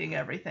affecting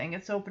everything.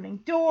 It's opening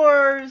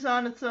doors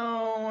on its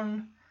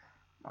own,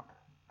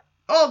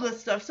 all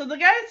this stuff. So the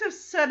guys have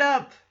set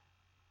up,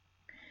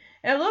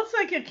 it looks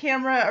like a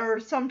camera or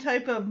some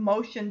type of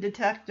motion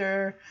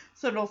detector,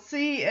 so it'll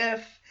see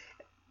if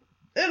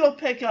it'll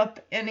pick up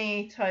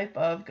any type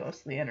of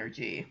ghostly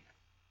energy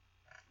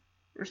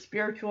or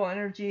spiritual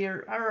energy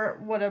or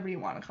whatever you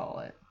want to call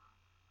it.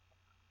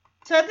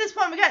 So at this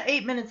point, we got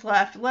 8 minutes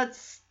left.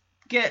 Let's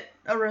get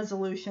a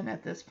resolution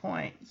at this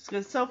point,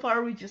 because so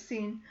far we've just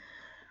seen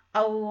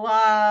a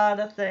lot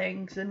of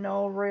things and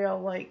no real,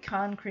 like,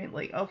 concrete,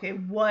 like, okay,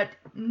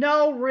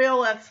 no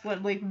real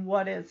explanation, like,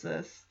 what is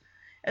this?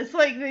 It's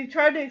like they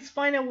tried to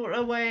explain it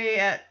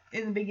away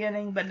in the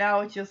beginning, but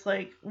now it's just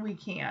like, we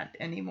can't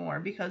anymore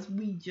because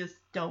we just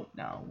don't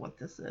know what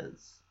this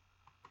is.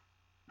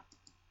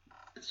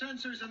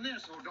 Sensors in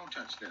this. Oh, don't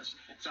touch this.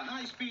 It's a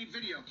high-speed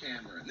video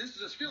camera, and this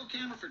is a still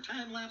camera for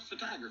time-lapse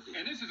photography.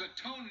 And this is a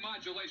tone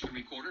modulation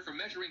recorder for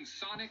measuring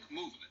sonic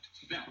movement.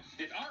 Now,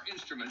 if our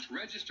instruments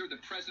register the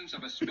presence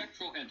of a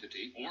spectral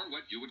entity, or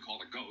what you would call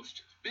a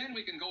ghost, then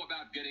we can go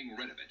about getting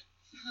rid of it.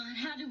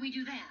 How do we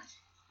do that?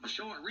 We're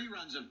showing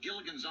reruns of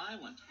Gilligan's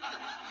Island.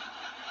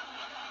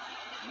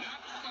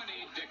 Not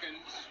funny,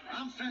 Dickens.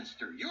 I'm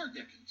Fenster. You're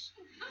Dickens.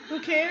 Who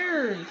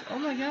cares? Oh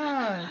my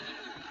god.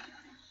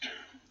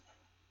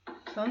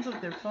 Sounds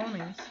like they're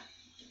phonies.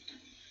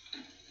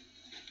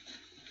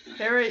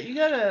 Harriet, you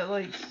gotta,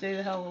 like, stay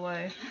the hell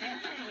away.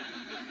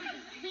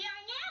 We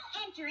are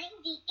now entering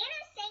the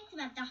inner sanctum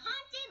of the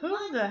haunted Who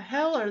wonder. the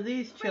hell are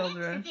these For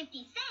children? extra 50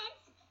 cents,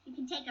 you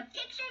can take a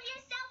picture of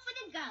yourself with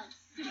a ghost.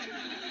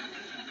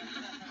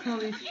 All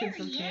these kids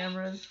with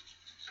cameras.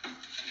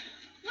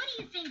 What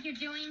do you think you're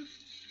doing?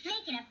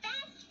 Making a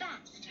fast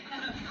buck.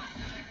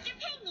 You're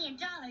paying me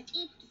 $1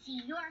 each to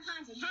see your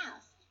haunted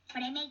house,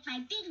 but I make my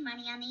big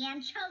money on the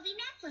anchovy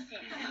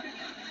necklaces.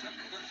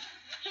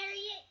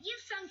 Harriet,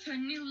 you've sunk to a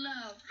new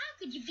low. How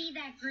could you be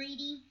that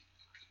greedy?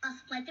 I'll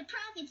split the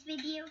profits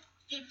with you,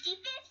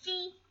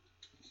 50-50.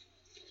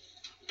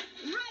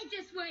 Right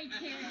this way,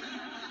 kid.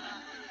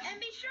 And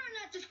be sure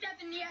not to step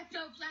in the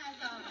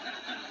ectoplasm.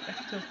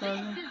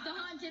 Ectoplasm. This is the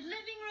haunted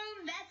living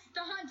room. That's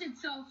the haunted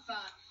sofa.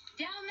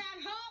 Down that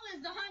hall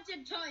is the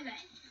haunted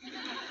toilet.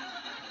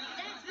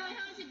 That's my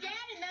haunted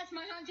dad, and that's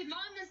my haunted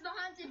mom. This is the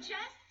haunted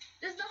chest.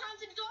 This is the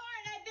haunted door,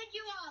 and I bid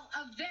you all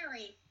a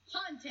very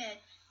haunted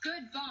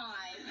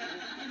goodbye.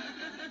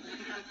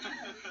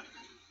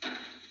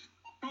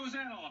 What was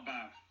that all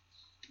about?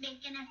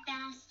 Making a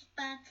fast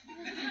buck.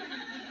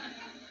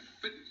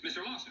 But, Mr.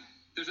 Lawson,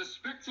 there's a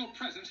spectral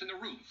presence in the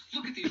room.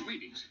 Look at these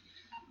readings.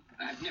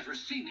 I've never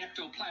seen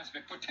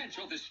ectoplasmic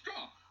potential this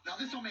strong. Now,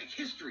 this will make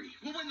history.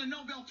 We'll win the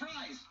Nobel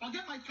Prize. I'll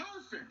get my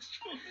car fixed.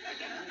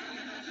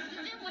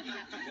 Then what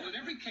happened? Well, in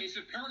every case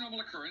of paranormal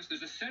occurrence,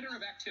 there's a center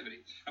of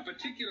activity, a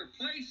particular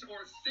place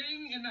or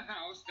thing in the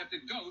house that the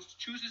ghost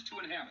chooses to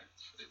inhabit.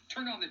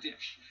 Turn on the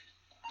dish.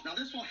 Now,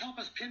 this will help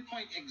us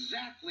pinpoint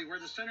exactly where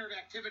the center of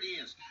activity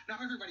is. Now,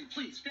 everybody,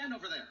 please, stand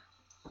over there.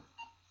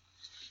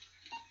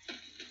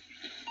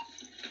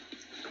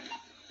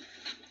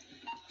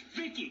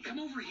 Vicki, come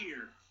over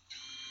here.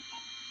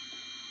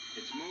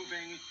 It's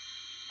moving.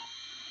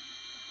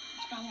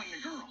 It's following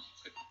the girl.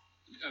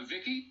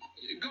 Vicki,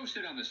 go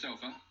sit on the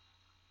sofa.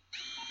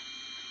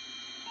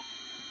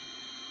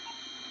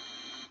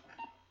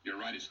 You're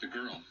right, it's the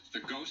girl. The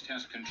ghost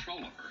has control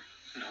of her.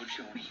 No,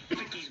 Joni.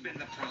 Vicki's been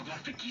the problem.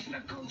 Vicki's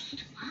the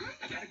ghost.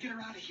 I gotta get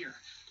her out of here.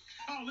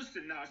 Oh,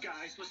 listen,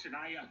 guys, listen,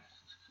 I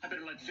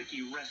better let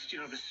Vicki rest. You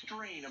know, the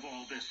strain of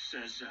all this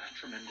is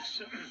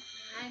tremendous.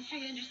 I'm sure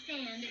you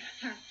understand.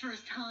 It's her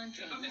first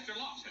haunting. Mr.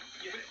 Lawson.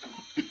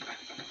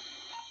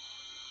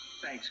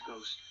 Thanks,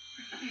 Ghost.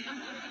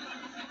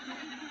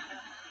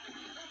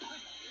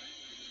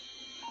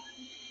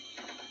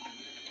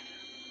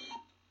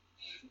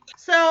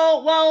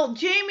 So, while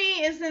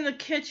Jamie is in the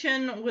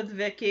kitchen with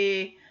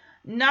Vicki,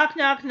 knock,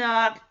 knock,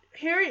 knock,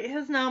 Harriet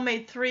has now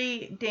made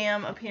 3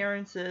 damn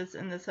appearances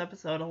in this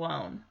episode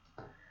alone.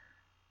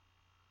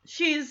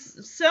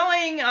 She's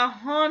selling a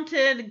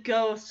haunted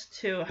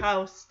ghost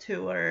house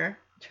tour,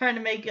 trying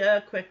to make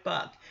a quick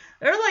buck.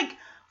 There are like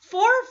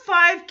 4 or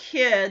 5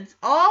 kids,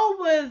 all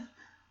with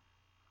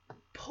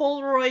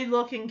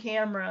Polaroid-looking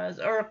cameras,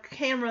 or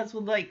cameras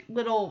with like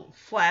little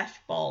flash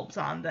bulbs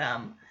on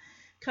them,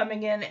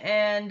 coming in,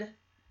 and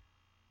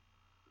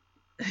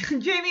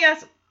Jamie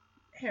asks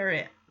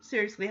Harriet,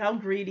 seriously, how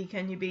greedy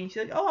can you be? And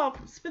she's like, oh,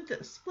 I'll split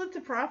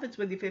the profits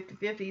with you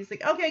 50-50. He's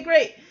like, okay,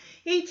 great.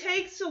 He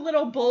takes the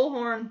little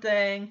bullhorn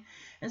thing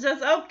and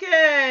says,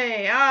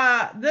 okay,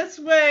 this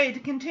way to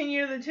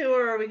continue the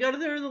tour. We go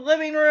through the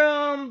living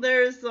room.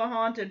 There's the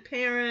haunted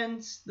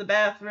parents, the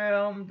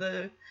bathroom,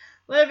 the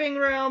living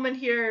room, and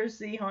here's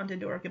the haunted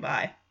door.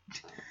 Goodbye.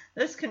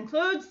 This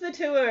concludes the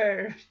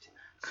tour.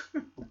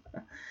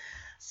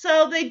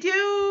 So they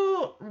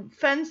do,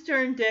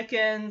 Fenster and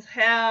Dickens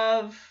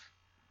have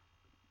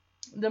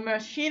the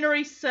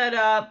machinery set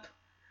up,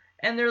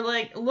 and they're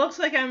like, looks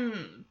like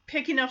I'm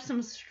picking up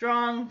some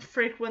strong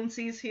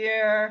frequencies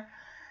here.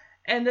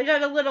 And they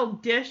got a little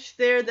dish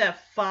there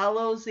that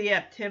follows the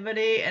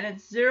activity, and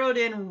it's zeroed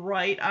in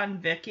right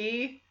on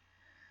Vicki.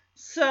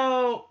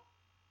 So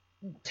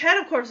Ted,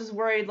 of course, is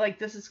worried like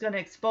this is going to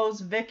expose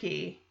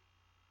Vicki,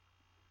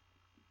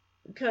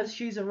 because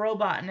she's a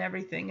robot and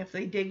everything if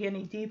they dig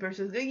any deeper.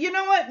 So, you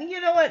know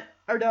what?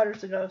 Our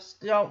daughter's a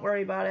ghost. Don't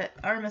worry about it.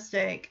 Our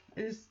mistake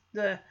is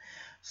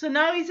So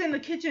now he's in the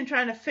kitchen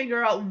trying to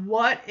figure out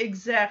what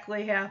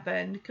exactly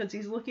happened, because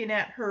he's looking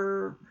at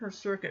her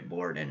circuit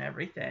board and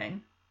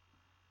everything.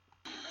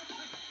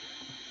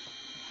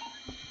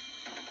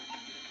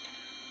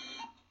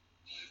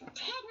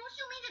 Ted, won't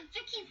you mean that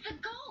Vicky's the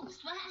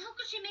ghost? Well, how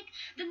could she make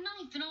the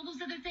knife and all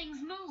those other things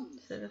move?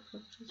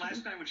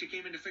 Last time when she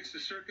came in to fix the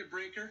circuit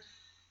breaker,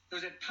 there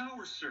was that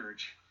power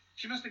surge.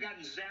 She must have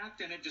gotten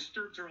zapped and it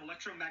disturbed her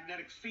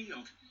electromagnetic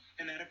field.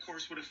 And that, of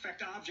course, would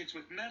affect objects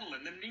with metal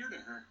in them near to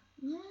her.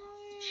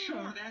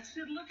 Sure, that's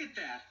it. Look at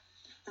that.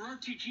 Her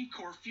RTG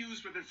core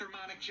fused with a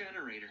thermonic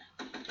generator.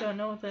 Don't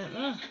know what that...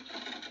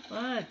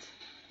 What?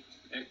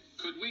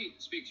 Could we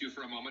speak to you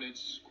for a moment?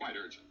 It's quite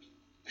urgent.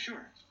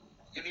 Sure.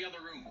 In the other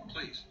room,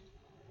 please.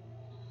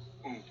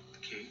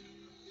 Okay.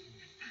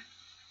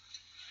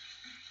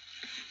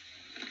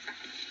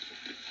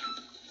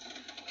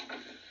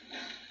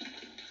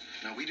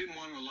 Now, we didn't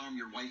want to alarm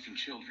your wife and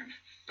children,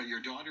 but your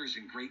daughter is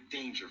in great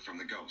danger from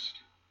the ghost.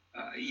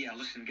 Yeah,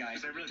 listen,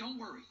 guys, I really... Don't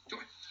worry.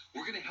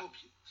 We're going to help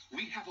you.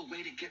 We have a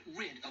way to get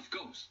rid of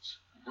ghosts.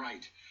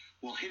 Right.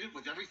 We'll hit it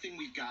with everything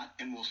we've got,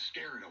 and we'll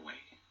scare it away.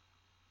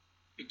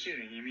 You're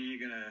kidding. You mean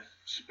you're going to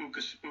spook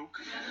a spook?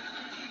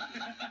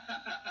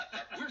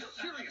 We're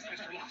serious,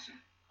 Mr. Lawson.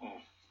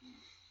 Oh.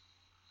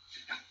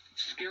 Now,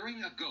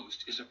 scaring a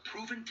ghost is a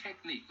proven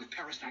technique with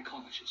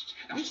parapsychologists.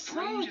 Now, You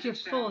sound like you're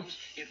full of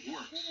it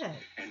works. shit.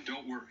 And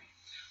don't worry.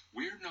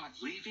 We're not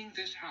leaving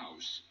this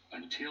house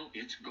until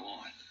it's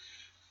gone.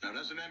 Now,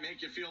 doesn't that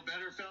make you feel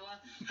better, fella?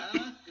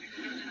 Huh?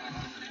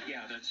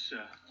 Yeah,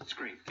 that's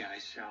great,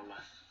 guys.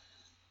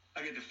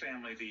 I'll get the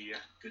family the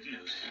good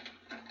news.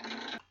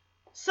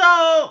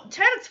 So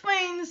Ted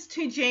explains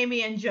to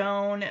Jamie and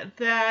Joan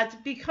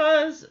that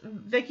because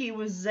Vicki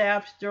was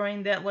zapped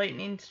during that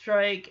lightning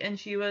strike and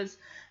she was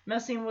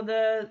messing with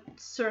the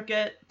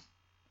circuit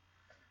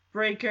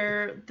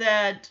breaker,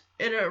 that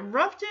it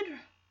erupted.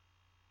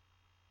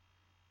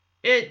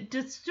 It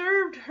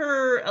disturbed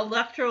her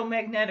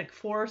electromagnetic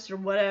force or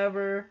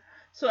whatever.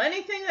 So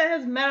anything that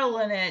has metal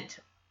in it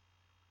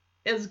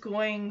is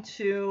going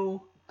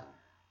to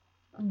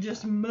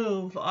just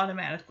move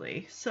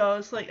automatically. So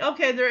it's like,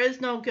 okay, there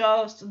is no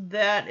ghost.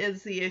 That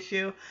is the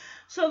issue.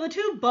 So the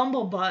two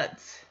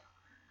bumblebutts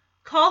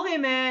call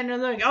him in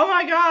and they're like, oh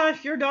my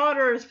gosh, your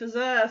daughter is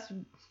possessed.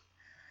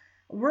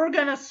 We're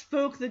gonna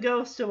spook the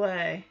ghost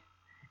away.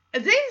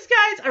 These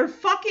guys are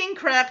fucking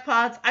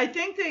crackpots. I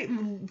think they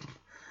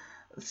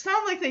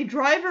sound like they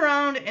drive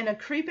around in a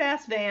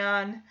creep-ass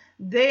van.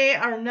 They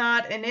are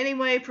not in any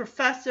way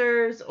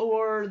professors,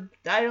 or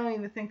I don't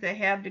even think they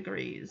have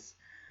degrees.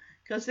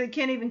 Because they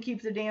can't even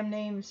keep the damn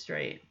name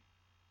straight.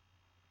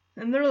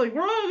 And they're like,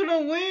 we're not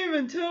going to leave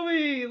until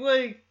we,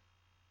 like,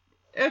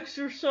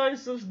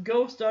 exorcise this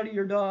ghost out of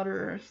your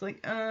daughter. It's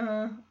like,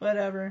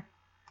 whatever.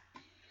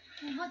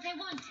 What they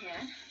want,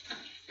 Ted?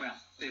 Well,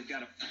 they've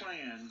got a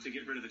plan to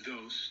get rid of the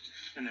ghost,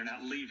 and they're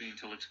not leaving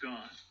till it's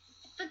gone.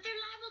 But they're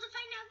liable to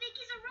find out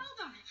Vicky's a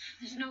robot.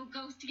 There's no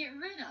ghost to get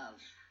rid of.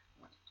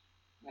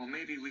 Well,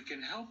 maybe we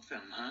can help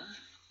them, huh?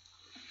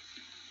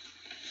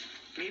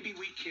 Maybe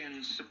we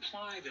can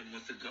supply them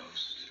with the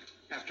ghost.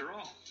 After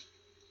all,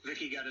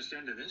 Vicki got us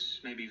into this.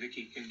 Maybe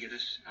Vicki can get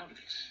us out of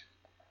this.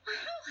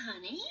 How,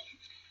 honey?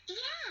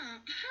 Yeah,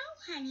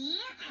 how, honey?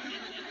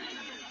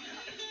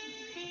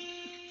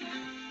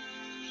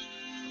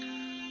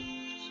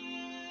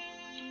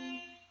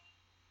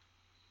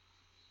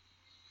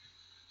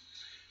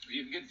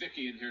 You can get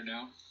Vicki in here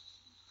now.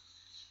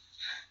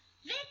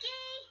 Vicki!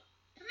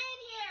 Come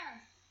in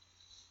here!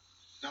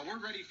 Now,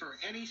 we're ready for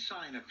any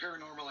sign of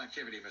paranormal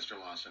activity, Mr.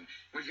 Lawson.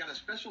 We've got a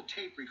special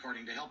tape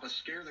recording to help us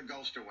scare the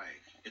ghost away.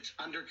 It's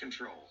under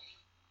control.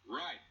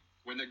 Right.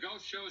 When the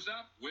ghost shows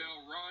up, we'll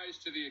rise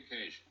to the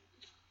occasion.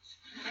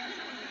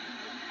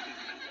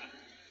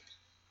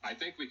 I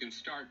think we can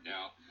start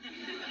now.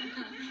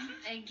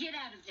 Get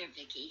out of there,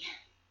 Vicki.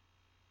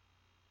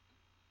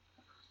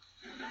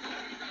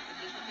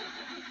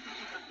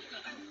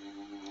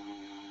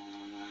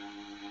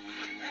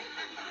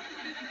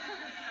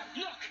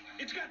 Look!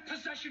 It's got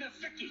possession of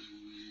Vicki!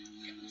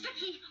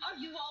 Vicki, are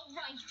you all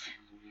right?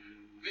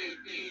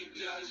 Vicki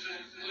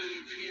doesn't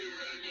live here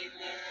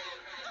anymore.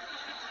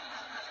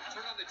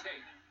 Turn on the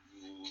tape.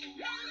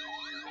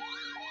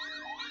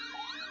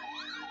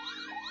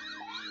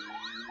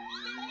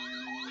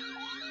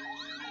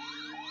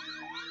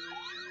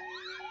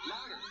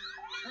 Louder.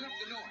 Turn up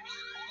the noise.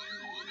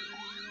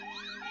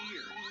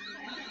 Here.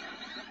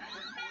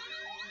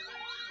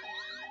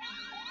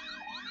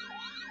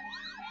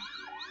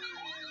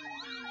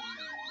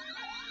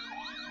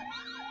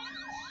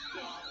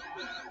 Stop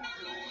that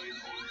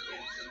noise.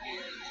 It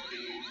scares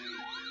me.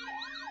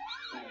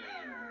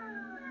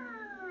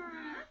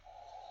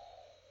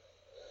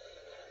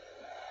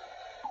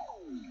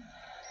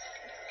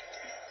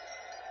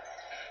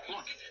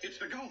 Look, it's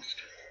the ghost.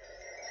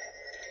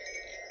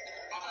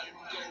 I'm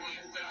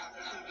going back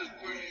to the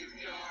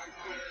graveyard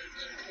where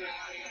it's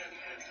quiet.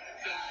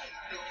 That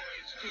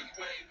noise could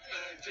wake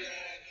the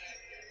dead.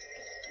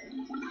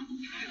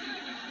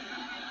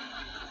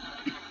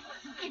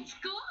 It's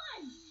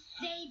gone.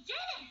 They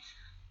did it.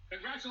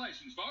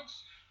 Congratulations, folks.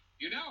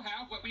 You now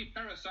have what we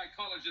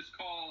parapsychologists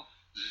call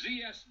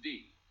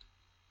ZSD.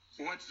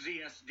 What's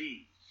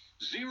ZSD?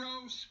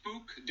 Zero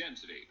spook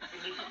density.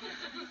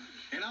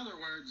 In other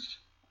words,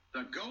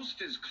 the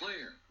ghost is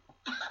clear.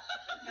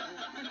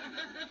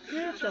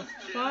 Get the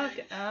fuck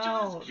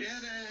out.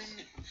 Just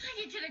kidding.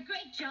 You did a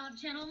great job,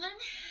 gentlemen.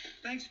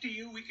 Thanks to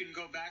you, we can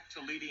go back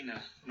to leading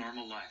a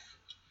normal life.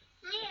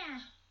 Yeah.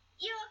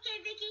 You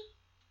okay, Vicki?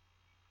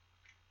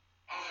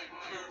 I'm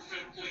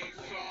perfectly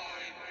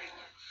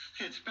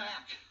fine. It's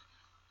back.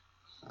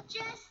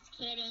 Just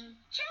kidding.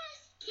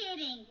 Just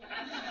kidding.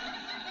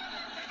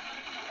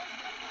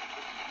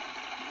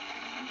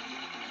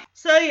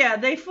 So yeah,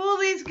 they fool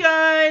these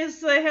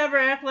guys. They have her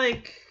act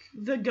like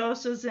the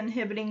ghost is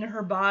inhibiting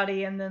her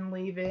body and then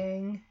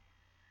leaving.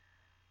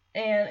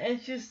 And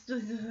it's just...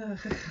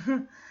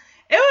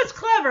 It was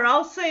clever,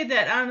 I'll say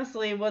that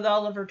honestly, with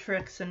all of her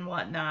tricks and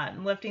whatnot.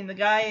 And lifting the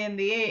guy in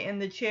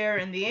the chair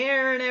in the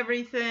air and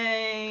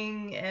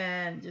everything.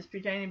 And just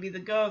pretending to be the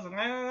ghost. And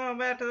I don't know,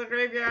 back to the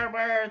graveyard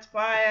where it's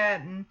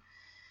quiet. And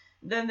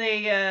then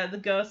the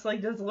ghost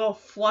like does a little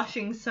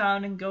flushing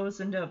sound and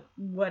goes into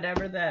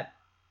whatever that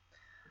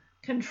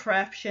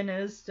contraption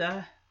is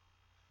to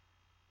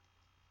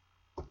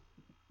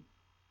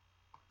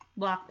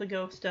lock the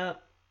ghost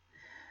up.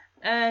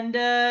 And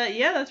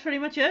yeah, that's pretty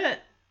much it.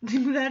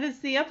 That is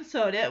the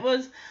episode. It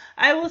was,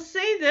 I will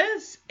say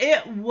this,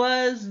 it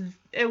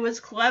was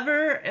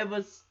clever. It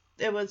was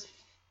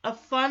a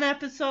fun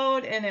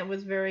episode, and it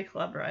was very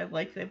clever.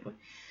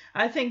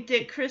 I think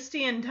Dick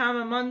Christie and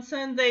Tom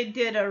Munson, they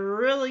did a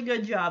really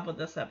good job with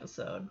this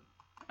episode.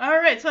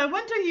 Alright, so I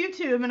went to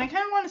YouTube, and I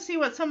kind of want to see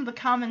what some of the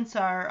comments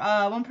are.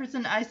 One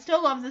person, I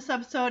still love this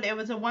episode. It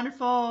was a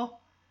wonderful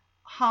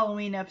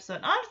Halloween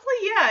episode. Honestly,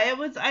 yeah,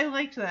 I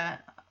liked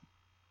that.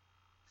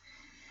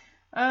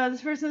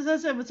 This person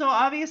says it was so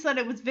obvious that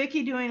it was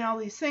Vicki doing all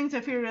these things. I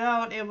figured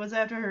out it was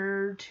after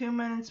her 2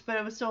 minutes, but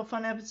it was still a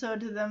fun episode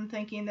to them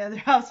thinking that their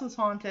house was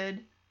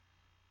haunted.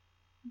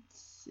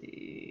 Let's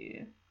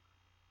see.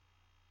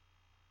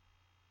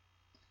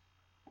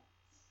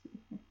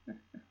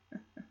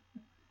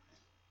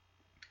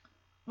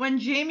 When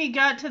Jamie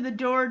got to the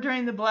door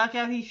during the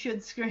blackout, he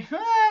should scream,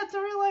 "Ah, it's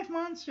a real-life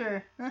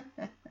monster." Let's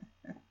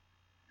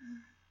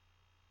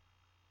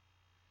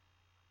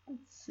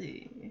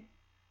see.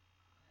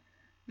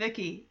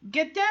 Vicki,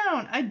 get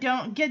down! I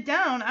don't get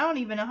down. I don't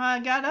even know how I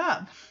got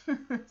up.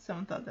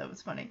 Someone thought that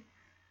was funny.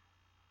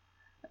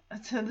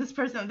 So this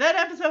person, that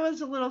episode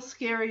was a little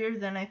scarier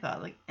than I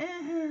thought. Like,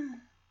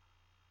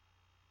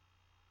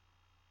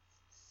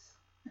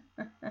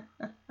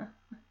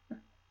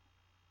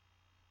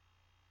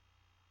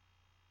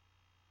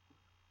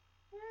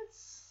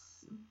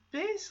 It's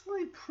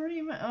basically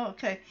pretty much... Oh,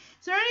 okay.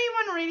 Is there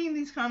anyone reading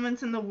these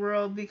comments in the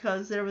world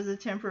because there was a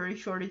temporary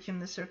shortage in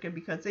the circuit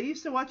because they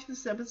used to watch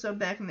this episode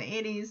back in the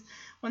 80s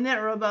when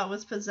that robot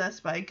was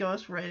possessed by a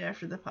ghost right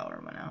after the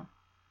power went out?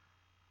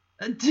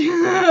 It's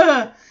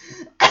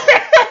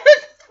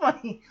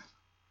funny.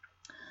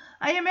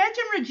 I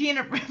imagine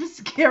Regina from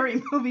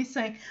Scary Movie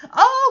saying,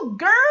 "Oh,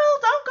 girl,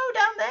 don't go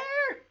down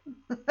there."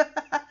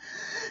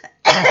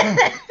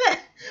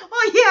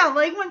 Well, yeah,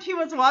 like when she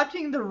was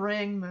watching the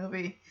Ring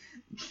movie.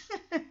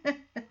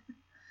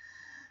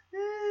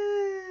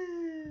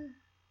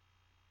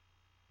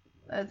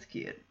 That's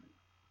cute.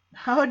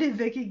 How did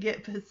Vicki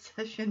get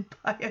possession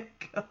by a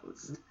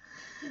ghost?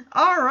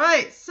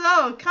 Alright,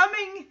 so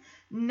coming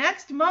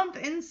next month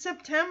in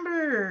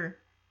September,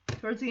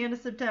 towards the end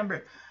of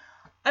September,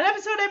 an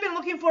episode I've been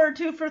looking forward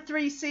to for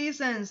 3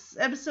 seasons.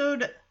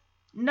 Episode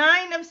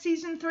 9 of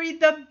Season 3,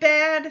 The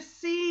Bad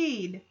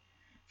Seed.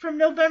 From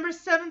November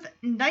 7th,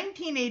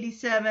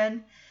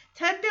 1987,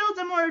 Ted builds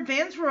a more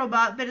advanced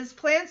robot, but his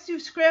plans to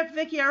scrap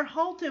Vicki are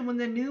halted when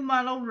the new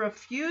model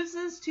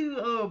refuses to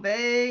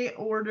obey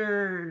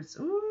orders.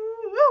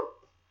 Ooh,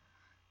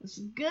 this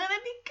is gonna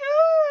be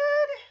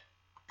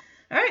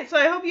good. All right, so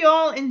I hope you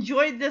all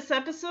enjoyed this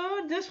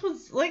episode. This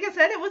was, like I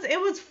said, it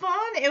was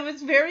fun. It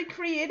was very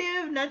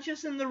creative, not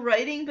just in the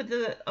writing, but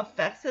the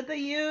effects that they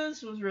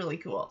used was really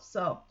cool.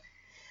 So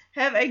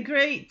have a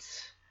great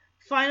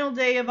final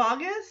day of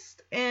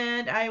August,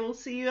 and I will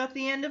see you at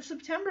the end of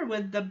September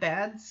with The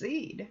Bad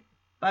Seed.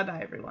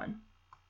 Bye-bye, everyone.